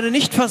 ich werde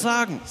nicht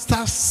versagen.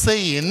 Start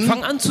saying,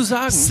 Fang an zu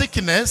sagen,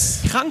 sickness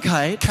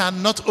Krankheit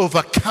cannot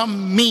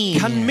overcome me.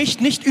 kann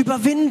mich nicht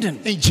überwinden.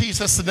 In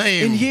Jesus' In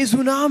name. Jesu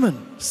Namen.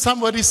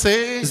 Somebody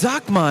say,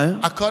 Sag mal,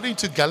 according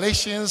to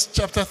Galatians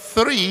chapter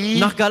 3,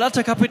 nach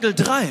Galater Kapitel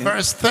 3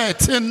 verse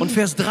 13, und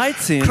Vers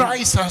 13,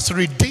 Christ has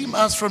redeemed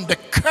us from the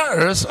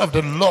curse of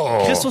the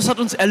law. Christus hat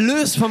uns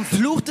erlöst vom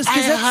Fluch des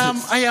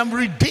Gesetzes. I am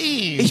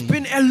redeemed. Ich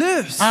bin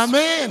erlöst.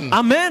 Amen.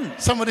 Amen.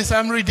 Somebody say,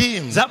 I'm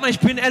redeemed. Sag mal, ich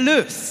bin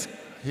erlöst.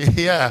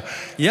 Yeah.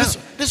 Ja.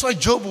 This is why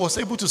Job was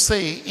able to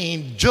say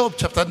in Job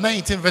chapter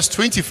 19, verse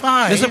Deshalb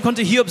 25,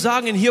 konnte Hiob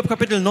sagen in Hiob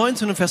Kapitel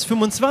 19 und Vers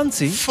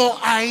 25, for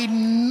I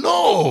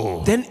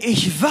know denn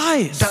ich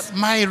weiß, that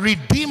my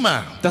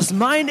Redeemer, dass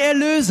mein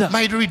Erlöser,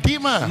 mein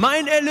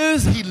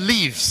Erlöser, he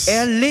lives.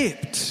 er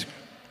lebt.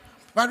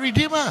 My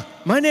Redeemer,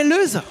 Mein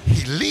Erlöser,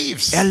 he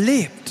lives. er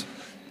lebt.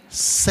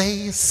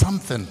 Say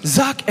something.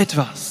 Sag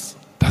etwas.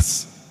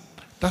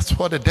 That's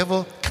what the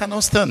devil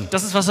cannot stand.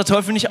 Das ist, was der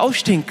Teufel nicht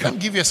ausstehen Let kann. me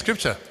give you a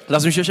scripture.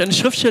 Lass mich euch eine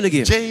Schriftstelle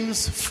geben.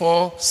 James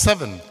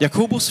 4:7.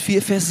 Jakobus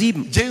 4, Vers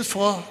 7. James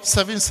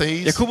 4:7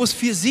 says, Jakobus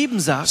 4, 7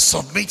 sagt,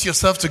 submit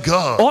yourself to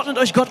God. ordnet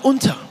euch Gott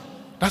unter.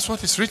 That's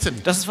what is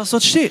written. Das ist, was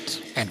dort steht.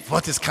 And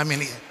what is coming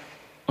here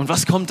Und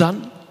was kommt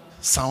dann?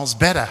 sounds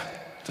better.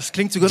 Das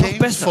klingt sogar noch James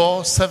besser.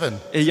 4:7.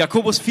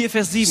 Jakobus 4,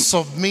 Vers 7.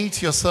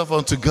 Submit yourself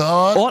unto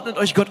God Ordnet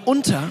euch Gott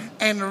unter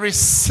and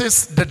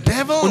resist the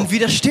devil, und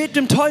widersteht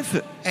dem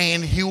Teufel.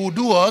 and he will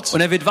do what?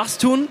 Und er wird was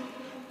tun?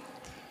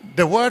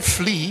 The word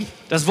flee,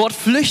 Das Wort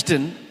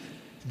flüchten,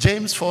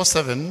 James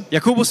 4:7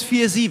 Jakobus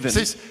 4, 7.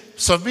 says,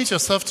 submit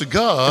yourself to Er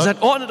God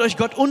sagt, ordnet euch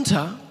Gott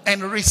unter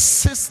and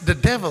resist the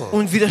devil,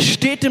 und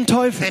widersteht dem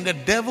Teufel. and the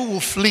devil will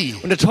flee.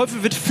 Und der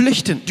Teufel wird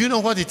flüchten. Do you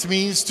know what it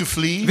means to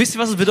flee? Wisst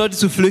ihr, was es bedeutet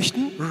zu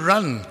flüchten?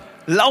 Run.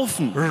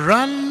 Laufen.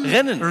 Run.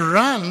 Rennen.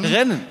 Run.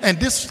 Rennen. And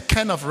this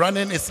kind of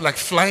running is like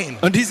flying.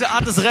 Und diese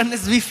Art des Rennen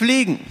ist wie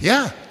Fliegen.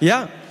 Yeah.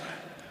 Ja.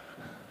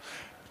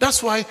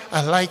 That's why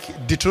I like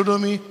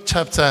Deuteronomy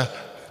chapter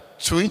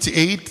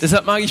 28,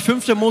 Deshalb mag ich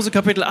 5. Mose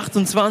Kapitel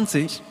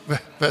 28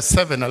 verse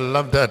 7. I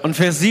love that. und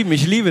Vers 7.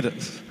 Ich liebe das.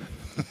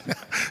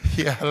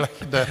 Yeah, I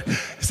like that. It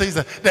says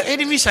that the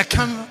enemy shall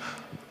come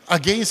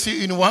against you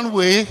in one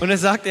way. Und er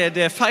sagt,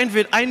 der Feind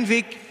wird einen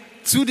Weg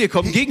zu dir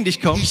kommen, gegen dich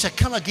He kommen. shall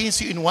come against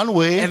you in one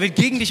way Er wird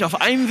gegen dich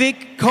auf einem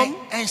Weg kommen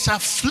and shall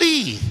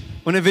flee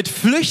und er wird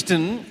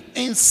flüchten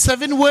in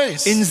 7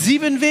 ways. in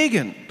 7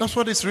 Wegen. That's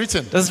what is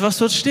written. Das ist, was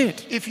dort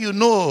steht. If you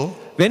know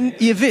Wenn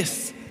ihr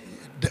wisst,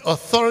 the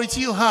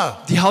authority you have,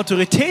 die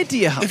Autorität,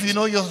 die ihr habt, if you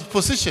know your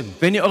position,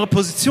 wenn ihr eure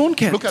Position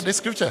kennt, look at this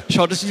scripture.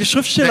 schaut euch die The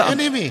Schriftstelle an.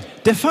 enemy.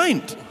 Der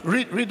Feind.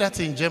 Read that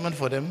in German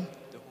for them.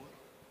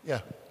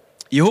 Yeah.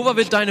 Jehova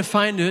wird deine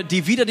Feinde,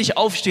 die wider dich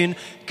aufstehen,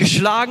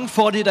 geschlagen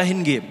vor dir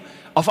dahingeben.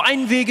 Auf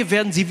einen Wege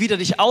werden sie wider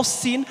dich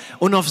ausziehen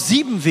und auf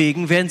 7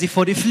 Wegen werden sie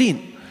vor dir fliehen.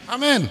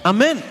 Amen.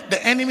 Amen. The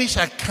enemy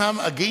shall come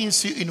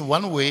against you in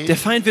one way Der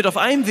Feind wird auf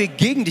einem Weg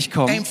gegen dich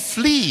kommen and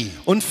flee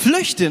und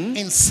flüchten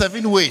in 7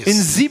 in ways.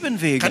 7 Can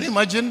you Wegen.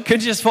 imagine?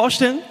 Könnt ihr das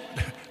vorstellen?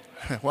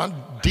 One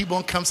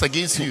demon comes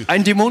against you.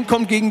 Ein Dämon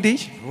kommt gegen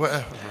dich.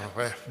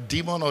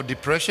 Demon of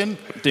depression,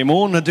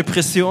 Dämon der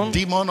Depression,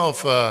 demon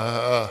of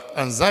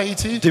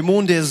anxiety,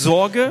 Dämon der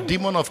Sorge,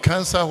 demon of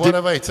cancer,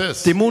 whatever it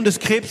is. Dämon des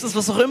Krebses,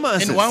 was auch immer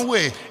es In one ist.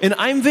 way, In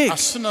einem Weg.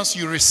 as soon as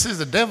you resist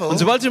the devil, Und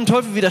sobald du dem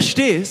Teufel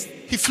widerstehst,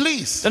 he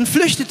flees. dann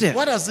flüchtet er.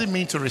 What does it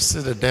mean to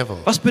resist the devil?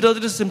 Was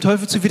bedeutet es, dem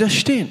Teufel zu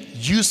widerstehen?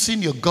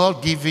 Using your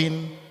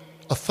God-given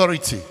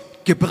authority.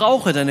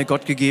 Gebrauche deine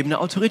gottgegebene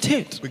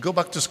Autorität. We go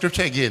back to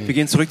scripture Wir again.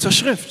 gehen zurück zur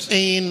Schrift.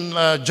 In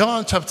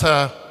John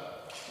chapter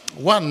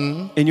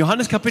 1, In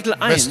Johannes Kapitel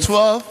verse 1,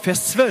 12,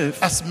 Vers 12.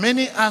 as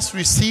many as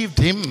received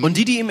him, Und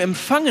die ihn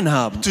empfangen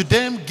haben, to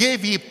them gave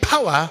he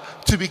power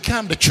to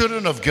become the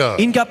children of God.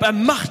 ihnen gab er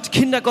Macht,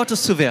 Kinder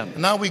Gottes zu werden.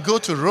 Now we go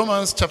to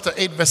Romans chapter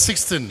 8, verse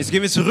 16. Jetzt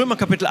gehen wir zu Römer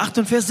Kapitel 8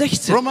 und Vers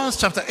 16. Romans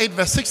chapter 8,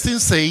 verse 16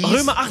 says,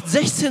 Römer 8,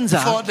 16 for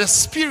sagt, the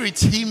Spirit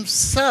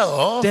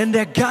himself denn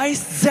der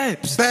Geist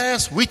selbst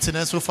bears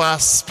witness with our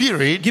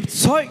spirit gibt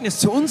Zeugnis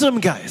zu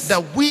unserem Geist,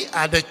 that we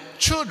are the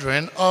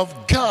children of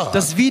God.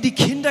 dass wir die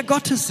Kinder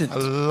Gottes sind. I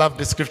love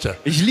this scripture.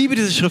 Ich liebe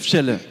diese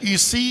Schriftstelle. You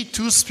see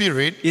two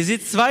spirit. Ihr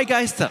seht 2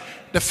 Geister.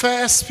 The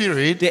first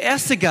spirit Der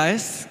erste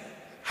Geist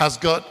has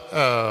got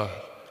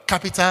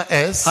capital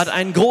S. hat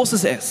ein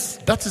großes S.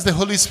 That is the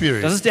Holy Das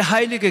Spirit. ist der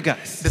Heilige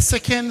Geist. The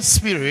second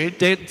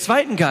spirit Der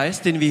zweite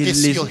Geist, den wir hier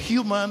is your lesen,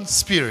 human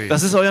spirit.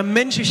 das ist euer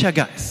menschlicher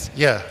Geist.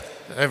 Yeah,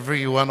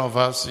 every one of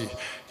us,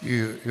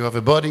 you have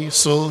a body,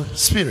 soul,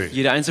 spirit.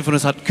 Jeder einzelne von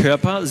uns hat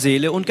Körper,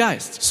 Seele und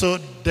Geist. So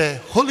the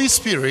Holy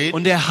Spirit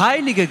Und der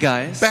Heilige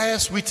Geist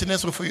bears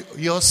witness with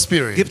your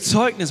spirit. gibt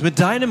Zeugnis mit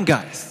deinem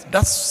Geist.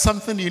 That's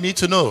something you need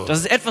to know. Das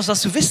ist etwas,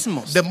 was du wissen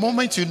musst. The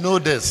moment you know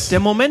this, Der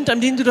Moment, an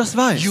dem du das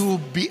weißt, you will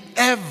be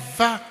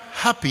ever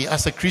happy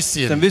as a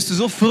Christian. dann wirst du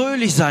so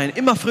fröhlich sein,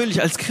 immer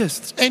fröhlich als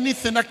Christ.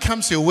 Anything that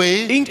comes your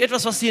way,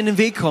 Irgendetwas, was dir in den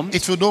Weg kommt,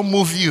 it will not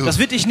move you. das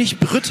wird dich nicht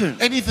rütteln.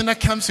 Anything that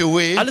comes your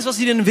way, Alles, was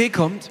dir in den Weg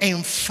kommt,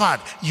 in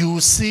fact, you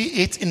will see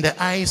it in the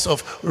eyes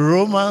of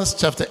Romans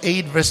chapter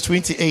 8, verse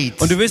 28.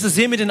 und du wirst es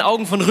sehen mit den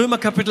Augen von Römer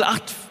Kapitel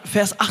 8,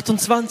 Vers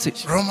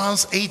 28.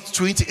 Romans 8,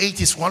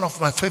 28 is one of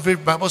my favorite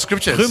Bible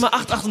scriptures. Römer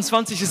 8,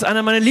 28 ist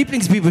einer meiner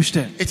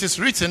Lieblingsbibelstellen. It is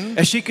written,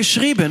 Es steht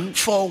geschrieben,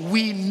 for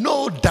we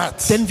know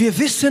that. denn wir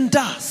wissen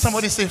das.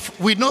 Somebody say,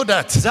 we know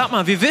that. Sag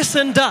mal, wir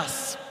wissen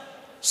das.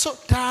 So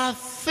there are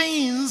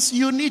things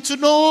you need to Es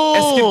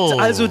know.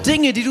 gibt also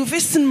Dinge, die du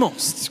wissen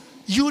musst.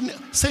 You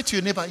say to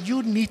your neighbor,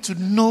 you need to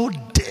know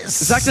this.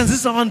 Sag dann,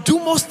 sitzt daran, du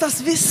musst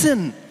das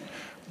wissen.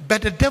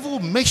 But the devil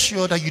makes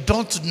sure that you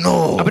don't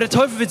know. Aber der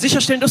Teufel wird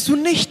sicherstellen, dass du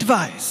nicht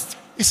weißt.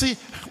 You see,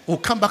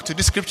 we'll come back to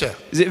this scripture.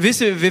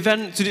 Wisst ihr, wir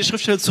werden zu der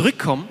Schriftstelle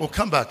zurückkommen. We'll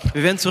come back.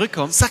 Wir werden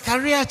zurückkommen.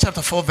 Zechariah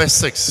chapter 4 verse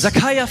 6.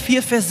 Sacharja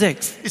 4, Vers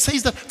 6. It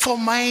says that for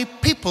my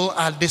people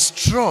are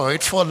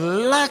destroyed for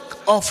lack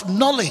of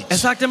knowledge. Er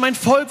sagte, mein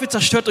Volk wird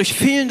zerstört durch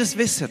fehlendes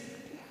Wissen.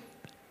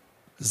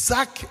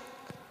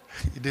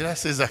 Did I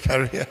say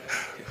Zechariah?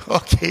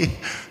 Okay,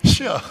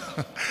 sure.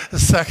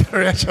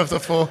 Zechariah chapter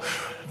 4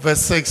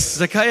 verse 6.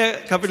 Sacharja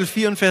Kapitel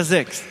 4 und Vers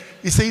 6.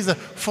 It says that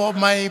for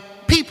my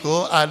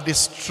people are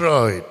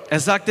destroyed Er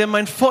sagte,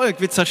 mein Volk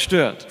wird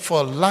zerstört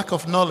for lack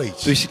of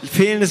knowledge. durch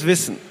fehlendes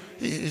Wissen.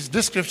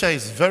 This scripture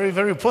is very,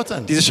 very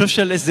important. Diese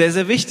Schriftstelle ist sehr,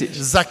 sehr wichtig.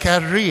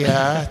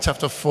 Zechariah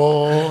chapter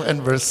 4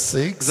 and verse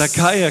 6.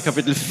 Sacharja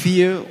Kapitel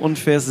 4 und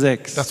Vers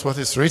 6. That's what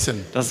is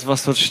written. Das ist,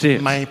 was dort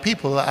steht. My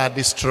people are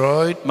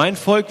destroyed Mein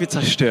Volk wird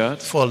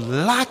zerstört for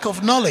lack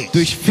of knowledge.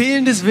 durch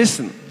fehlendes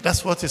Wissen.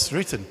 That's what is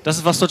written. Das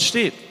ist, was dort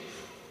steht.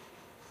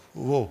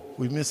 Whoa,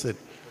 we missed it.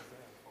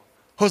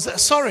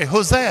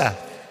 Hosea.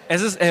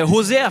 Es ist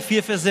Hosea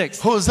 4, Vers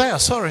 6. Hosea,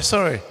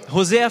 sorry.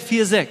 Hosea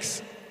 4,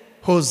 6.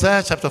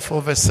 Hosea chapter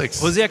 4 verse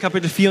 6. Hosea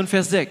Kapitel 4 und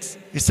Vers 6.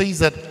 It says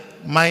that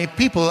my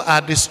people are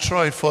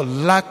destroyed for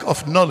lack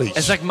of knowledge.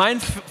 Er sagt,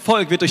 mein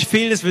Volk wird durch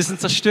fehlendes Wissen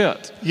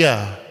zerstört.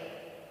 Yeah.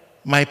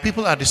 My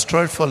people are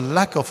destroyed for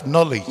lack of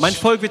knowledge. Mein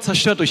Volk wird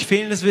zerstört durch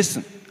fehlendes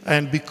Wissen.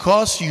 And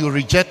because you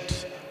reject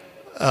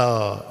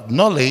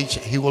knowledge,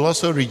 he will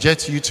also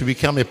reject you to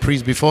become a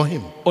priest before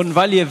him. Und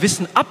weil ihr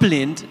Wissen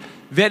ablehnt,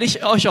 werde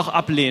ich euch auch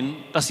ablehnen,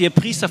 dass ihr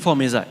Priester vor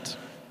mir seid.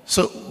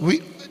 So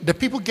the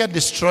people get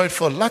destroyed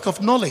for lack of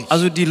knowledge.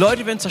 Also die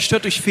Leute werden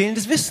zerstört durch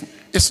fehlendes Wissen.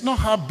 It's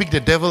not how big the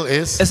devil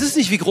is. Es ist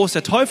nicht, wie groß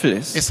der Teufel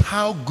ist. It's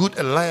how good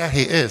a liar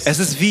he is. Es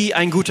ist, wie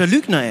ein guter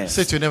Lügner er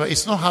Say ist. to your neighbor,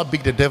 it's not how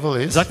big the devil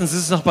is. Sagt uns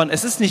dieses Nachbarn,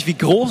 es ist nicht, wie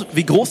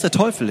groß der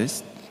Teufel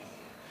ist.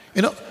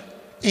 You know,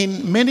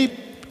 in many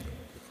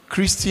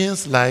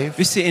Christians' life,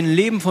 Wisst ihr, im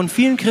Leben von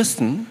vielen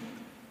Christen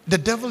the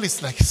devil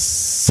is like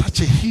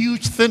such a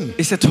huge thing.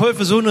 ist der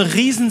Teufel so eine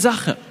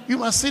Riesensache. You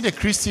must see the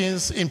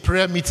Christians in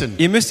prayer meeting.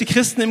 Ihr müsst die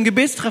Christen im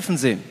Gebetstreffen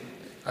sehen.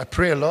 I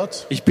pray a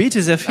lot, Ich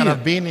bete sehr and viel. I've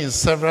been in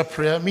several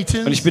prayer Und ich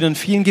meetings. bin in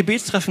vielen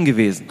Gebetstreffen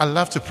gewesen. I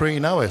love to pray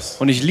in hours.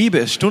 Und ich liebe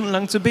es,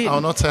 stundenlang zu I will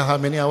beten. not tell how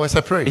many hours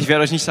I pray. Ich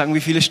werde euch nicht sagen,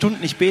 wie viele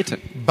Stunden ich bete.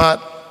 But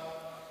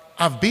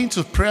I've been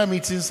to prayer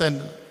meetings, and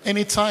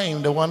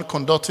anytime the one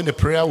conducting the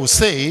prayer will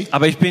say,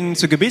 Aber ich bin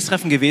zu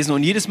Gebetstreffen gewesen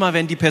und jedes Mal,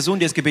 wenn die Person,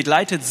 die das Gebet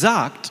leitet,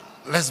 sagt,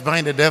 let's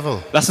bind the devil.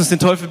 lass uns den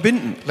Teufel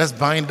binden. Let's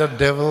bind that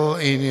devil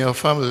in your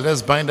family.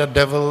 Let's bind that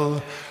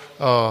devil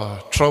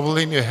trouble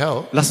in your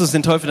health. Lass uns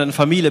den Teufel deiner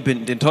Familie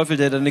binden, den Teufel,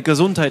 der deine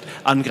Gesundheit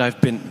angreift,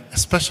 binden.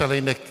 Especially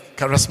in the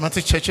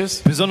charismatic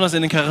churches, Besonders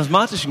in den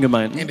charismatischen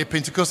Gemeinden, in the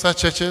Pentecostal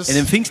churches. in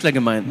den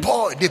Pfingstlergemeinden.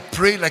 Boy, they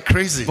pray like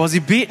crazy. Boah, sie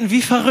beten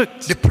wie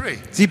verrückt. They pray.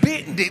 Sie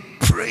beten. They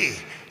pray.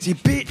 Sie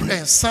beten.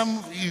 And some,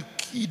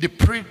 they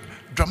pray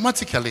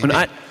dramatically. Und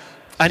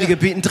einige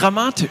beten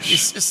dramatisch.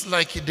 It's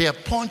like they are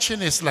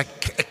punching. It's like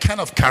a kind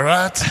of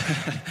karate.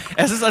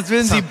 Es ist, als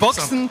würden sie Some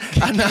boxen,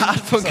 eine Art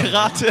von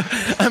Karate,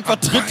 ein paar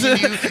Bind Tritte.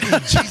 you,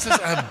 Jesus,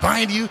 I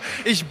bind you.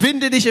 Ich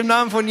binde dich im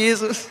Namen von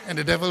Jesus. And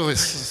the devil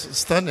is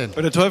standing.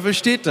 Und der Teufel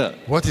steht da.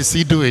 What is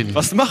he doing?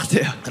 Was macht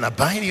er? And I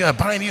bind you, I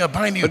bind you, I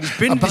bind you. Und ich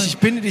binde dich, ich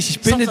binde dich, ich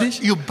binde Sometimes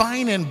dich. you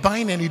bind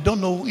and you don't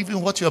know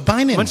even what you're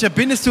binding. Manchmal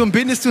bindest du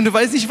und du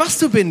weißt nicht, was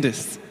du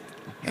bindest.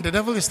 And the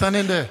devil is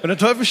standing there. Und der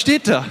Teufel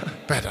steht da.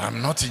 But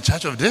I'm not in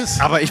charge of this.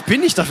 Aber ich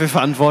bin nicht dafür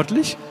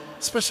verantwortlich.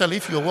 Especially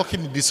if you're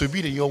walking in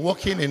disobedience, you're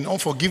walking in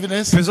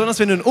unforgiveness. Besonders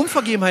wenn du in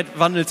Unvergebenheit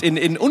wandelst,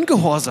 in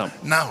Ungehorsam.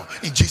 Now,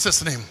 in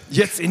Jesus' name,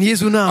 Jetzt in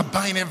Jesu I Namen.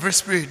 bind every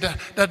spirit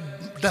that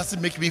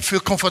doesn't make me feel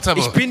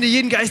comfortable. Ich binde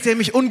jeden Geist, der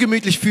mich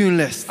ungemütlich fühlen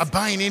lässt. I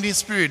bind any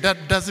spirit that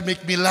doesn't make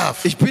me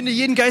laugh. Ich binde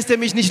jeden Geist, der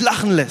mich nicht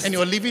lachen lässt. And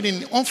you're living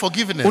in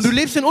unforgiveness. Und du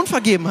lebst in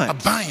Unvergebenheit. I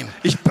bind.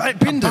 Ich I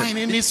binde. bind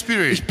any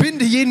spirit Ich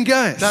binde jeden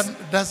Geist, that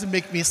doesn't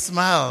make me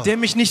smile. der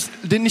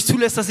nicht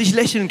zulässt, dass ich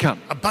lächeln kann.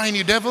 I bind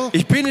you, devil.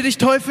 Ich binde dich,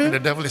 And Teufel. the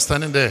devil is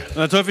standing there. Und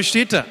der Teufel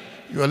steht da.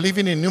 You are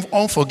living in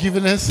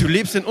unforgiveness Du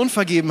lebst in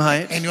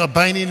Unvergebenheit and you are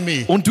binding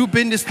me. und du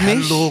bindest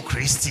mich. Hello,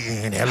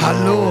 Christian. Hello.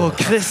 Hallo,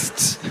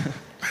 Christ.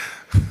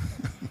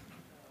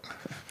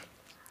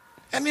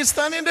 And he's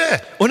standing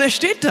there. Und er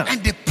steht da.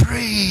 And they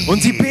pray.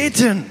 Und sie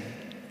beten.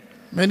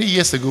 Many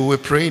years ago, we were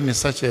praying in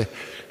such a,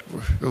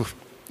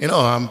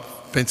 I'm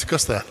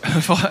Pentecostal,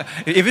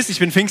 Ihr wisst, ich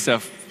bin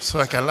Pfingster. so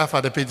I can laugh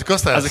at the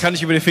Pentecostals. Also kann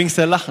ich über die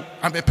Pfingster lachen.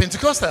 I'm a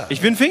Pentecostal.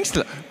 Ich bin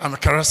Pfingstler. I'm a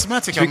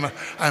charismatic.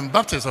 I'm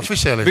Baptist Ich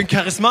officially. bin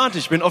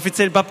charismatisch. Ich bin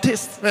offiziell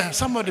Baptist. Well,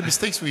 some of the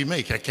mistakes we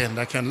make, I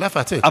can laugh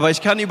at it. Aber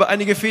ich kann über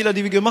einige Fehler,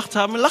 die wir gemacht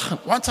haben, lachen.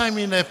 One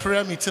time in a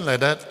prayer meeting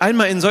like that,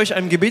 Einmal in solch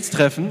einem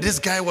Gebetstreffen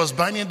this guy was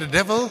binding the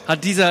devil,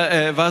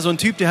 war so ein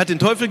Typ, der hat den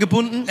Teufel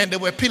gebunden and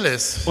there were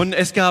pillars. und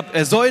es gab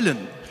Säulen.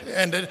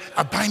 And then,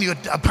 I bind you,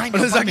 I bind Und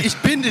you, er I sagt, bind you. ich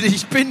binde dich,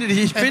 ich binde dich,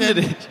 ich And binde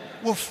then dich.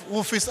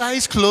 with his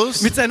eyes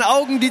closed, mit seinen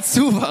Augen, die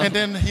zu waren. and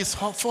then his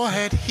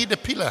forehead hit the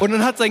pillar. Und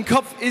dann hat sein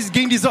Kopf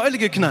gegen die Säule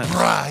geknallt.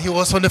 Brah, he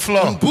was on the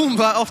floor. Und boom,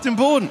 war auf dem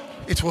Boden.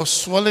 It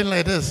was swollen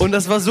like this. Und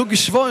das war so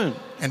geschwollen.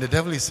 And the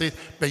devil is saying,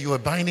 but you are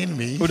binding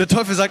me. Und der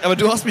Teufel sagt, aber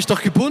du hast mich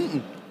doch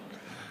gebunden.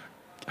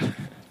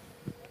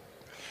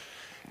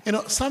 You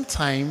know,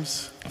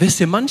 sometimes Wisst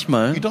ihr,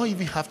 manchmal you don't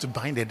even have to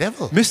bind the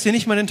devil. müsst ihr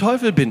nicht mal den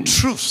Teufel binden.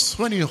 Truths,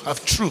 when you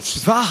have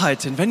truths,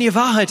 Wahrheiten, wenn ihr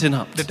Wahrheiten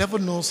habt. the devil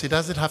knows he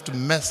doesn't have to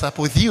mess up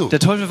with you. Der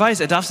Teufel weiß,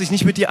 er darf sich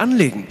nicht mit dir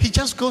anlegen. He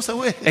just goes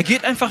away. Er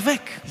geht einfach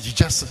weg. You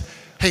just,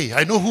 hey,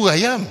 I know who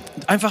I am.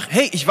 Einfach,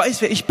 hey, ich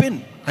weiß, wer ich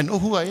bin. I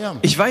know who I am.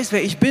 Ich weiß,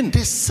 wer ich bin.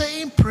 The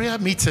same prayer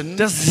meeting,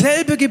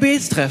 Dasselbe let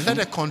Gebetstreffen,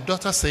 the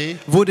conductor say,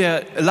 wo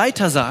der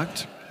Leiter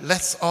sagt,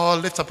 let's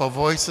all lift up our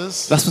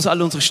voices lasst uns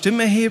alle unsere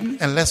Stimme erheben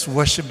and let's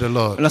worship the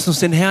Lord. und lasst uns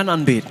den Herrn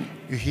anbeten.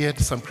 You hear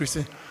some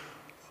Christian,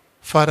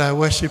 Father, I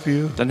worship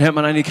you. Dann hört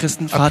man einige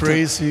Christen, Vater,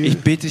 praise you. ich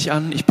bete dich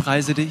an, ich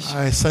preise dich,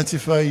 I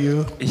sanctify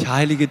you. ich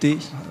heilige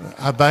dich,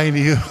 I bind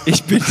you.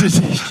 ich bitte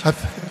dich.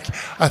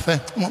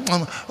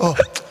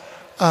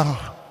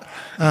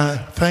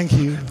 Thank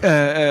you.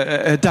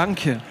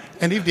 Danke.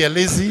 And if they are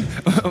lazy,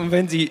 Und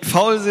wenn sie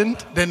faul sind,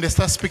 then they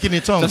start speaking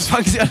in dann tongues.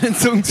 fangen sie an, in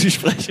Zungen zu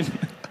sprechen.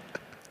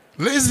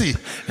 Lazy.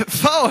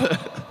 Faul.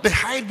 They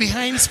hide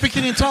behind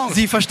speaking in tongues.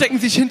 Sie verstecken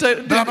sich hinter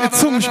dem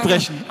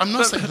Zungensprechen. I'm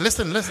not saying,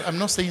 listen, I'm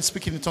not saying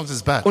speaking in tongues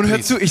is bad. Und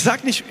hört Please. zu, ich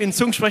sage nicht, in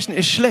Zungen sprechen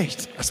ist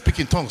schlecht. I speak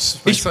in tongues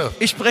Ich myself.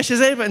 spreche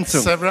selber in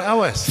Zungen. Several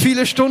hours.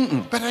 Viele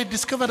Stunden. But I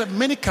discovered that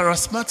many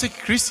charismatic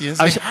Christians,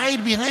 Aber they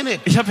hide behind it.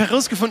 Ich habe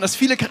herausgefunden, dass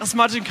viele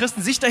charismatische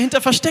Christen sich dahinter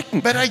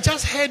verstecken. But I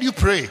just heard you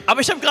pray. Aber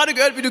ich habe gerade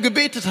gehört, wie du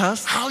gebetet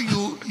hast, How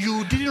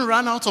you didn't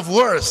run out of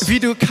words. wie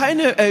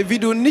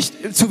du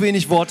nicht zu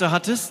wenig Worte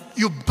hattest.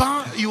 You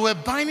were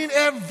binding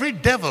every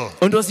devil,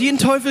 Und du hast jeden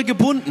Teufel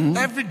gebunden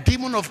every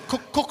demon of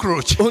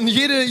cockroach, und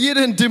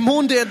jeden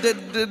Dämon der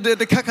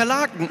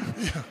Kakerlaken,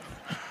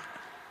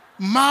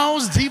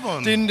 mouse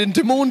demon, den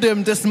Dämon der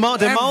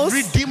Maus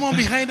every demon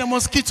behind the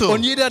mosquito.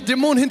 und jeder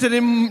Dämon hinter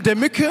der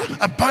Mücke.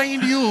 I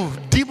bind you,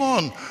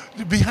 demon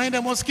behind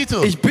the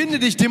mosquito. Ich binde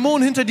dich,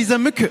 Dämon hinter dieser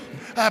Mücke.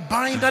 I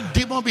bind that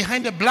demon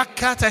behind the black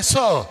cat I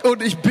saw.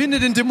 Und ich binde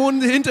den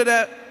Dämon hinter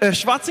der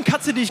schwarzen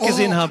Katze, die ich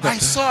gesehen habe. I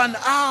saw an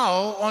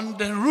owl on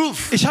the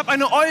roof. Ich habe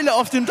eine Eule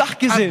auf dem Dach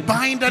I gesehen.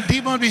 bind that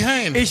demon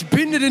behind. Ich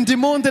binde den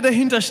Dämon, der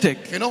dahinter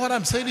steckt. You know what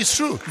I'm saying is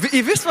true.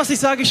 Ihr wisst, was ich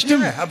sage,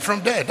 stimmt. Yeah, I'm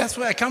from there. That's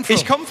where I come from.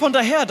 Ich komme von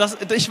daher,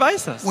 ich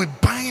weiß das. We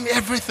bind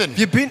everything.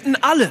 Wir binden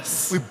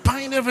alles. We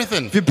bind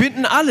everything. Wir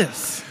binden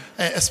alles.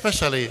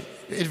 Especially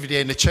if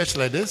they're in a church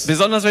like this.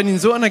 Besonders wenn die in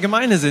so einer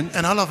Gemeinde sind.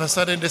 And all of a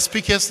sudden the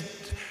speakers,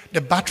 the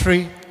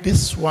battery,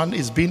 this one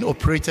is being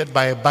operated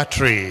by a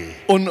battery.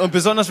 Und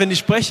besonders wenn die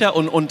Sprecher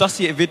und das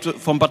hier wird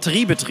vom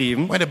Batterie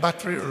betrieben. When the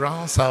battery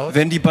runs out,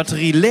 Wenn die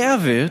Batterie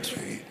leer wird,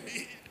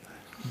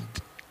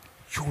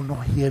 you will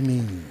not hear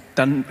me.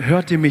 dann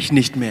hört ihr mich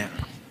nicht mehr.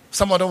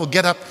 Some of them will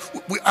get up.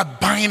 I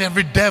bind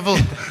every devil.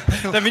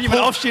 Dann will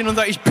jemand aufstehen und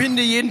sagen, ich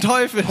binde jeden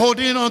Teufel,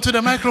 Holding on to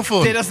the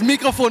microphone. der das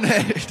Mikrofon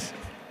hält.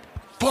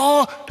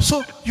 Paul,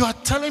 so you are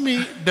telling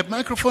me the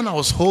microphone I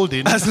was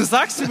holding Also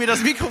sagst du mir,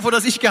 das Mikrofon,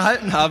 das ich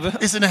gehalten habe,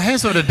 is in the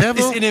hands of the ist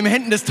devil? in den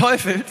Händen des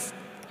Teufels.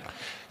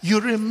 You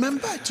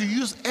remember to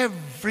use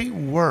every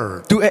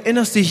word. Du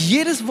erinnerst dich,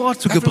 jedes Wort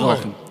zu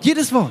gebrauchen.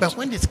 Jedes Wort. But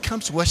when it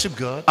comes to worship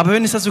God, Aber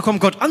wenn es dazu kommt,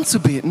 Gott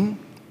anzubeten,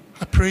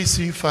 I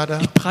praise you, Father.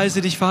 ich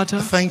preise dich,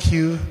 Vater. Thank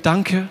you.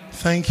 Danke,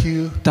 Thank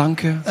you.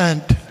 danke.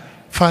 And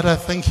Father,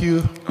 thank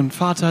you. Und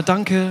Vater,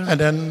 danke. And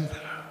then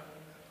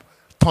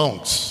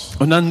tongues.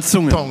 Und dann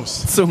Zungen.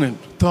 Tongues. Zungen.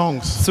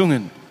 Tongues.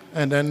 Zungen.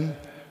 And then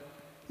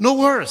no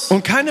words.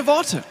 Und keine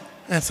Worte.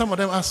 And some of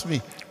them ask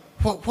me,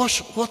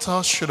 what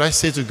else should I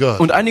say to God?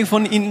 Und einige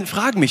von ihnen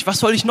fragen mich, was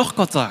soll ich noch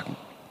Gott sagen?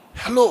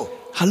 Hello.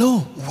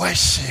 Hallo,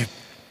 Worship.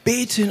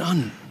 bete ihn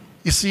an.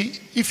 You see,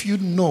 if you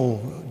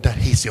know that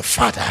He's your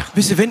Father,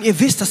 Wisst ihr, wenn ihr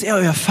wisst, dass er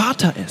euer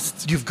Vater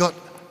ist, you've got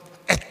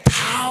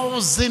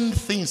 1,000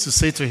 things to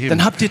say to Him.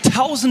 dann habt ihr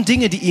 1000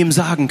 Dinge, die ihr ihm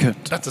sagen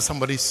könnt. That's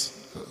somebody's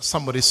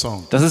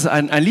song. Das ist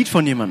ein Lied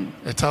von jemandem.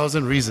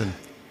 1,000 reasons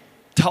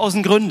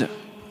 1000 Gründe.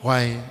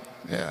 why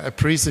I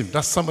praise Him.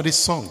 That's somebody's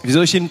song.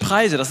 Wieso ich ihn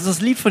preise? Das ist das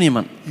Lied von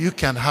jemandem. You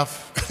can have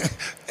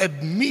a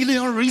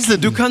million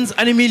reasons. Du kannst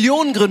 1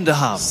 Million Gründe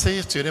haben. Say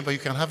it to your neighbor, you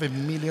can have a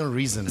million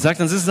reasons Sagt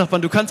dann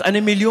Nachbarn, du kannst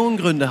 1 Million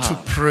Gründe to haben.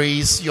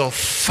 praise your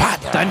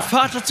Father. Deinen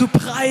Vater zu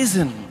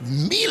preisen.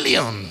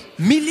 Million.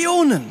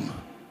 Millionen.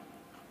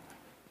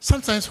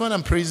 Sometimes when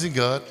I'm praising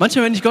God,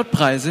 Manchmal, wenn ich Gott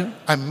preise,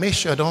 I make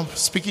sure I don't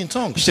speak in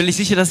tongues. stelle ich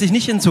sicher, dass ich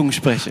nicht in Zungen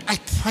spreche. I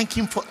thank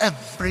Him for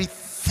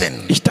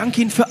everything. Ich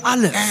danke ihm für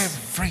alles.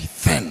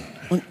 Everything.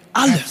 Und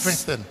alles.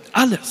 Everything.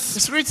 Alles.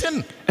 It's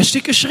written. Es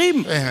steht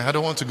geschrieben. I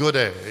don't want to go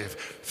there.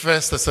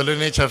 1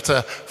 Thessalonians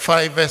chapter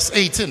 5 verse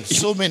 18.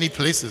 So many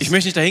places. Ich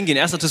möchte nicht dahin gehen.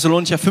 1.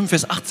 Thessalonicher 5,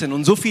 Vers 18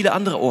 und so viele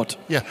andere Orte.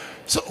 Yeah.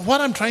 So what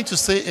I'm trying to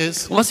say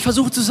is, Und was ich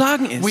versuche zu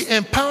sagen ist, we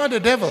empower the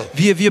devil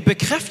wir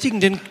bekräftigen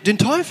den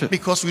Teufel,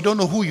 because we don't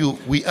know who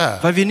we are.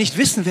 weil wir nicht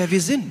wissen, wer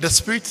wir sind. The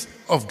spirit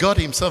of God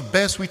himself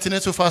bears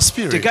witness with our Der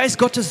spirit Geist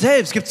Gottes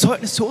selbst gibt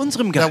Zeugnis zu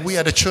unserem that Geist, we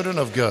are the children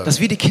of God. dass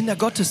wir die Kinder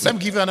Gottes Let sind.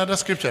 me give you another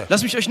scripture.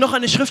 Lass mich euch noch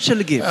eine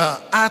Schriftstelle geben.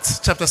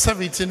 Acts chapter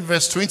 17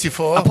 verse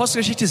 24.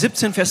 Apostelgeschichte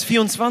 17, Vers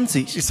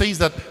 24. It says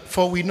that,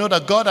 for we know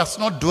that God has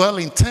not dwelt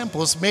in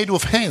temples made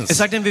with Es hands.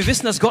 sagt, denn wir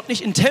wissen, dass Gott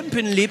nicht in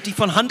Tempeln lebt, die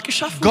von Hand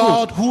geschaffen wurden.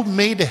 God who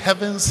made the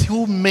heavens,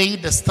 who made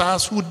the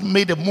stars, who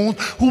made the moon,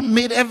 who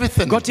made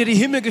everything. Gott, der die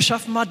Himmel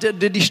geschaffen hat, der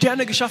die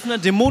Sterne geschaffen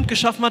hat, den Mond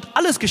geschaffen hat,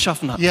 alles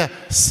geschaffen hat. Yeah,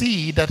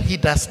 see that he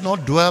does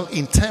not dwell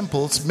in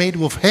temples made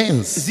with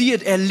hands. Siehe,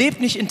 er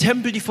lebt nicht in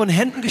Tempeln, die von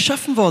Händen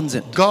geschaffen worden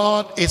sind.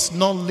 God is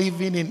not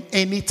living in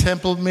any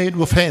temple made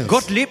with hands.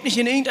 Gott lebt nicht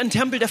in irgendeinem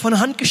Tempel, der von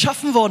Hand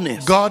geschaffen worden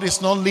ist. God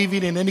is not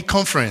living in any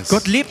conference.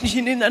 Gott lebt nicht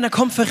in irgendeiner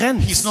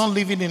Konferenz. He's not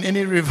living in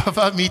any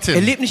revival Er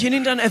meeting. lebt nicht in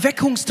irgendeinem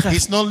Erweckungstreffen.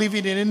 He's not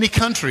living in any Er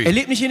country.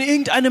 lebt nicht in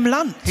irgendeinem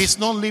Land. He's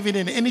not living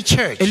in any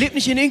church. Er lebt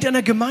nicht in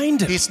irgendeiner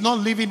Gemeinde. He's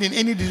not living in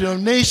any Er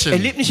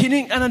denomination. lebt nicht in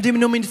irgendeiner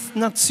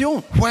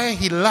Denomination. Where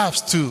he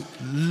loves to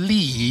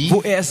live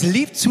Wo er es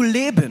liebt zu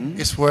leben,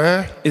 is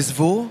where ist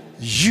wo?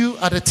 you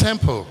are the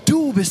temple.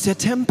 Du bist der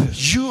Tempel.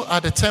 You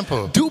are the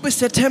temple. Du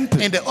bist der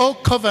Tempel. In the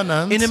old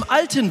covenant, In dem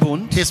alten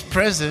Bund his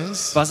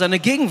presence war seine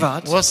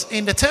Gegenwart was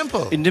in the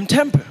temple. in dem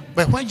Tempel.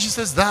 But when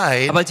Jesus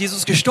died, Aber als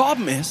Jesus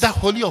gestorben ist, that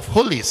Holy of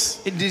Holies,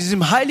 in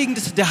diesem Heiligen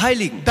der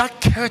Heiligen, that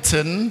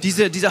curtain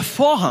dieser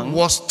Vorhang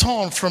was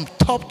torn from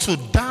top to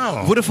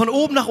down. wurde von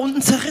oben nach unten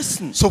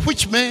zerrissen. So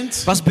which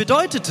meant Was the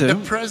bedeutete,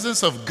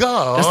 presence of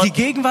dass die God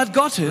Gegenwart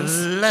Gottes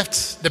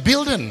left the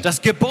building.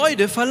 das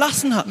Gebäude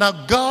verlassen hat. Now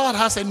God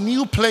has a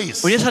new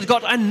place Und jetzt hat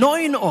Gott einen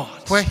neuen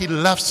Ort, where he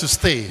loves to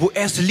stay. wo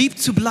er es liebt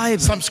zu bleiben.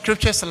 Some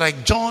scriptures like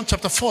John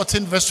chapter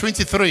 14 verse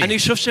 23. Einige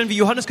Schriftstellen wie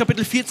Johannes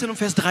Kapitel 14 und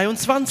Vers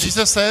 23.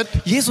 Jesus said,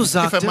 Jesus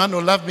if a sagte, man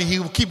will love me, he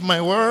will keep my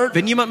word,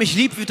 wenn jemand mich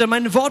liebt, wird er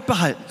mein Wort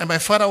behalten, and my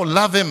Father will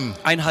love him.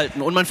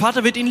 einhalten. Und mein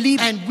Vater wird ihn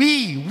lieben. And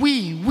we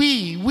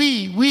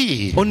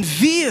Und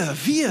wir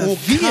will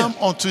come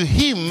unto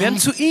him, werden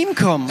zu ihm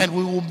kommen and we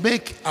will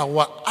make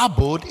our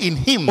abode in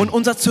him. und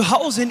unser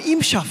Zuhause in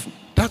ihm schaffen.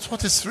 That's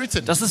what is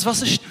written. Das ist,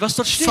 was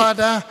dort steht.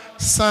 Father,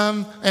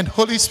 Son, and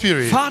Holy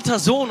Spirit, Vater,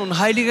 Sohn und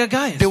Heiliger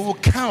Geist they will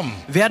come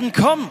werden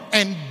kommen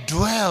and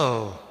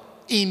dwell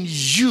in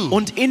you.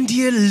 und in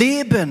dir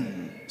leben.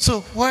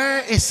 So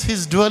where is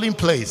his dwelling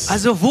place?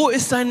 Also wo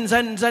ist sein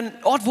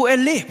Ort, wo er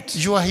lebt?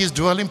 You are his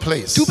dwelling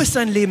place. Du bist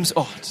sein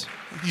Lebensort.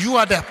 You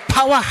are the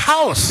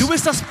powerhouse. Du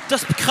bist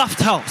das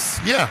Krafthaus.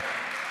 Yeah.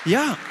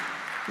 Ja,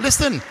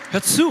 Listen,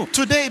 hör zu.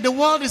 today the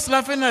world is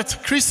laughing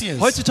at Christians.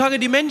 Heutzutage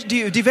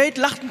die Welt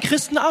lacht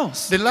Christen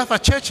aus. They laugh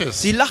at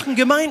churches. Sie lachen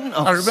Gemeinden I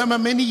aus. remember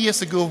many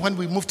years ago when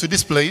we moved to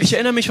this place, Ich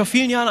erinnere mich vor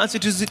vielen Jahren, als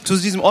wir zu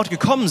diesem Ort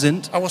gekommen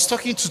sind, I was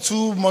talking to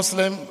two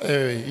Muslim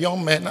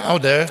young men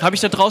out there. habe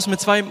ich da draußen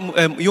mit zwei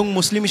jungen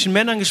muslimischen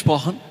Männern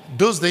gesprochen.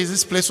 Those days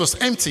this place was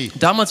empty.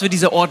 Damals war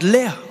dieser Ort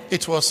leer.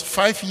 It was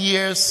 5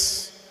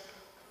 years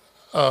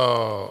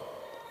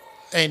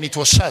and it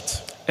was shut.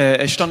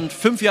 Es stand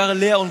 5 Jahre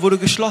leer und wurde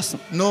geschlossen.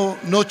 No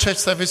church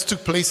service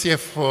took place here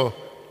for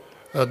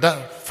that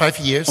 5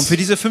 years. Und für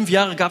diese 5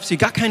 Jahre gab es hier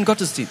gar keinen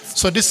Gottesdienst.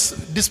 So this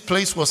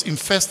place was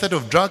infested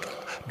of drug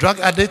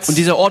addicts. Und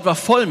dieser Ort war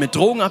voll mit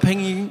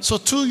Drogenabhängigen. So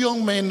two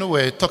young men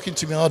were talking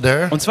to me out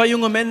there, Und zwei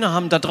junge Männer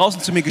haben da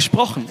draußen zu mir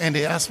gesprochen. and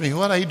they asked me,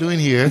 "What are you doing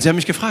here?" Und sie haben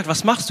mich gefragt,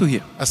 was machst du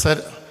hier? I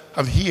said,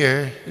 "I'm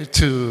here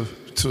to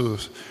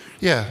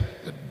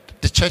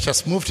the church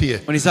has moved here."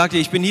 Und ich sagte,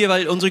 ich bin hier,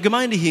 weil unsere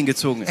Gemeinde hierhin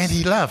gezogen And ist.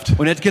 he laughed.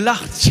 Und er hat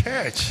gelacht.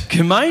 Church.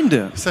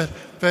 Gemeinde. He said,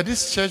 "But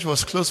this church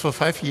was closed for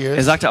 5 Er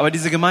years." sagte, aber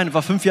diese Gemeinde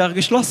war 5 Jahre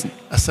geschlossen.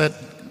 I said,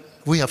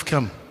 "We have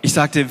come." Ich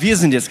sagte, wir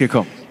sind jetzt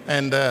gekommen.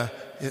 And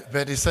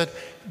but he said,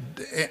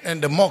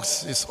 "And the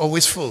mosque is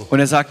always full. Und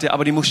er sagte,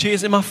 aber die Moschee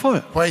ist immer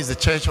voll. Why is the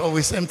church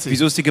always empty?"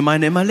 Wieso ist die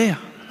Gemeinde immer leer?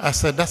 I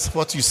said, "That's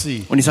what you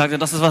see." Und ich sagte,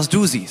 das ist, was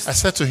du siehst. I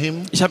said to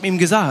him, Ich habe ihm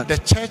gesagt, "The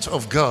church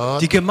of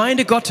God die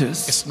Gemeinde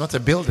Gottes is not a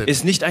building.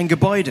 ist nicht ein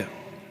Gebäude.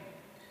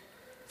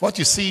 What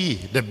you see,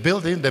 the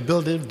building,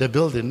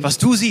 Was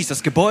du siehst,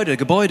 das Gebäude,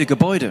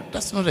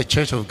 that's not the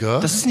church of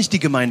God. das ist nicht die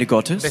Gemeinde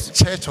Gottes. The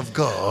church of Die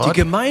God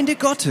Gemeinde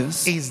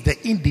Gottes is the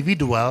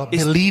individual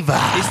ist believer."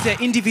 der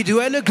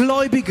individuelle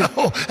Gläubige.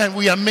 Oh, and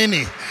we are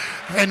many.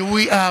 And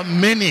we are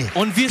many.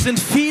 Und wir sind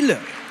viele.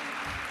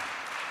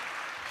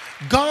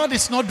 God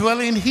is not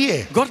dwelling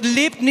here. Gott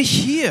lebt nicht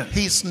hier.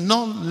 He's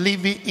not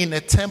living in a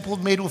temple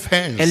made with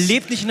hands. Er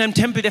lebt nicht in einem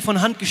Tempel, der von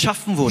Hand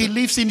geschaffen He wurde.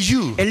 lives in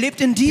you. Er lebt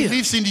in He dir.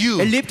 lives in you.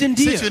 Er lebt in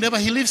Say dir. to your neighbor,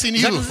 he lives in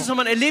Sag you. das ist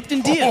nochmal, er lebt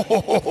in dir.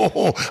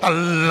 I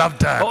love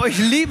that. Oh, ich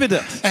liebe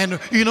das. And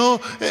you know,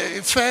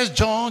 1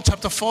 John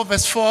chapter 4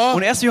 verse 4.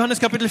 Und 1. Johannes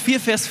Kapitel 4,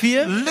 Vers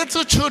 4.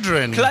 Little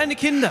children, Kleine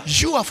Kinder,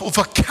 you have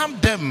overcome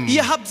them.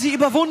 ihr habt sie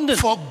überwunden.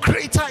 For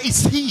greater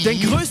is Denn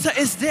he größer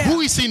ist der,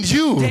 who is in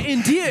you der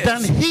in dir ist,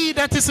 than he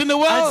that is in the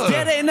als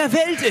der world. in der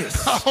Welt ist.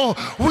 Oh,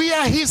 we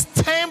are his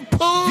Wir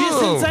temple.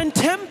 sind sein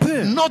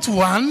Tempel. Not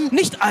one.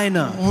 Nicht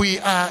einer. We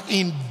are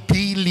in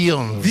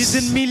billions. Wir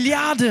sind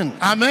Milliarden.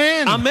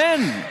 Amen.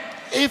 Amen.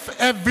 if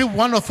every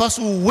one of us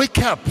will wake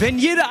up, wenn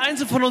jeder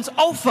einzelne von uns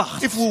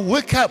aufwacht, if we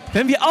wake up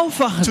wenn wir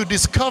aufwachen, to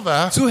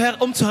discover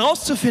um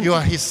herauszufinden, you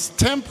are his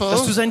temple,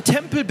 dass du sein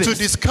Tempel to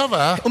bist,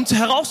 discover um that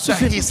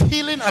herauszufinden, his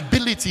healing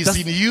abilities dass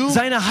in you,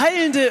 seine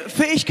heilende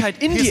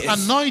Fähigkeit in his dir ist,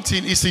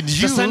 anointing is in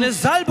dass seine you,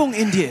 Salbung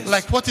in dir ist.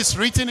 like what is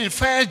written in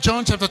 1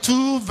 John chapter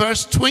 2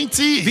 verse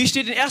 20. Wie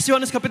steht in 1.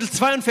 Johannes Kapitel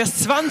 2 und Vers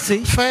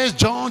 20? 1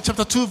 John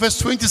chapter 2 verse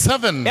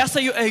 27. 1.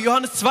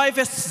 Johannes 2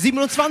 Vers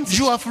 27.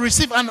 You have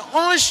received an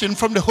unction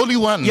from the Holy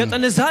One. Ihr habt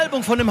eine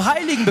Salbung von dem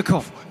Heiligen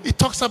bekommen. It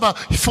talks about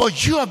for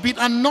you have been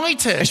Er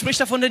anointed. spricht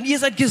davon, denn ihr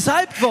seid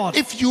gesalbt worden.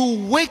 If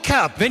you wake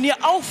up Wenn ihr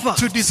aufwacht,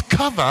 to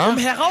discover um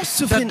that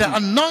herauszufinden, the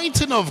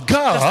anointing of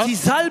dass God die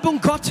Salbung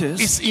Gottes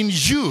is in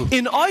you,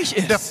 in euch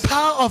the ist,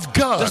 power of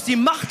God dass die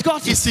Macht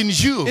Gottes is in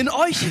you, in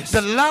euch ist, the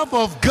love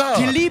of die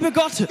God Liebe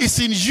Gottes is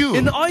in you.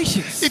 in euch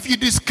ist. If you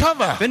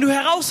discover Wenn du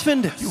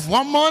herausfindest,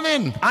 one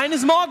morning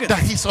eines Morgens, that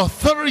his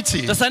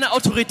authority dass seine is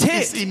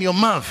Autorität in your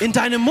mouth, in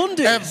deinem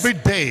Munde ist, every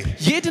day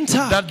jeden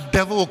Tag that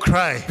devil will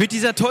cry. wird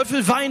dieser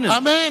Teufel weinen.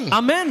 Amen.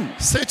 Amen.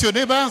 Say to your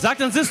neighbor, Sag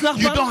dann you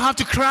Sitznachbarn, don't have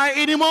to cry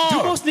du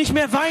anymore. musst nicht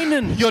mehr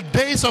weinen. Your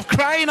days of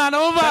crying are Deine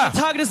over.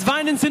 Tage des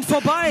Weinens sind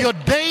vorbei. Your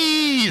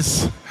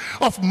days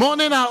of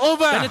mourning are Deine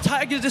over.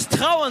 Tage des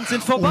Trauerns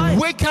sind vorbei.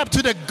 Wake up to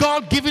the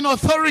God-given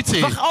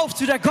authority. Wach auf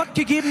zu der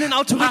gottgegebenen As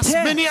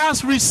Autorität. many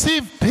as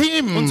received Und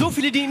him, so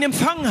viele, die ihn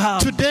empfangen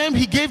haben, to them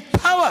he gave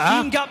power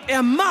ihm gab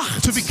er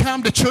Macht, to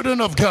become the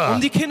children of um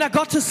God. die Kinder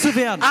Gottes zu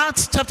werden.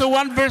 Acts chapter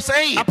 1 verse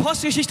 8.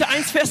 Apostelgeschichte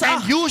 1, Vers 8.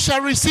 And you shall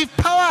receive Und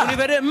ihr power.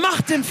 werdet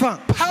Macht empfangen.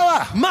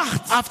 Power.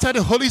 Macht, After the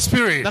Holy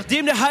Spirit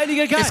nachdem der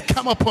Heilige is Geist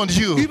come upon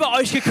you. über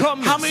euch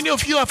gekommen How ist. many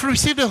of you have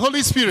received the Holy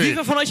Wie Spirit?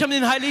 viele von euch haben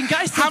den Heiligen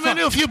Geist How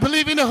many empfangen? of you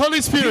believe in the Holy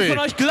Wie viele von Spirit?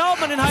 euch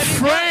glauben an den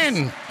Heiligen Geist?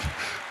 Friend,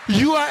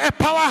 you are a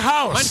Mein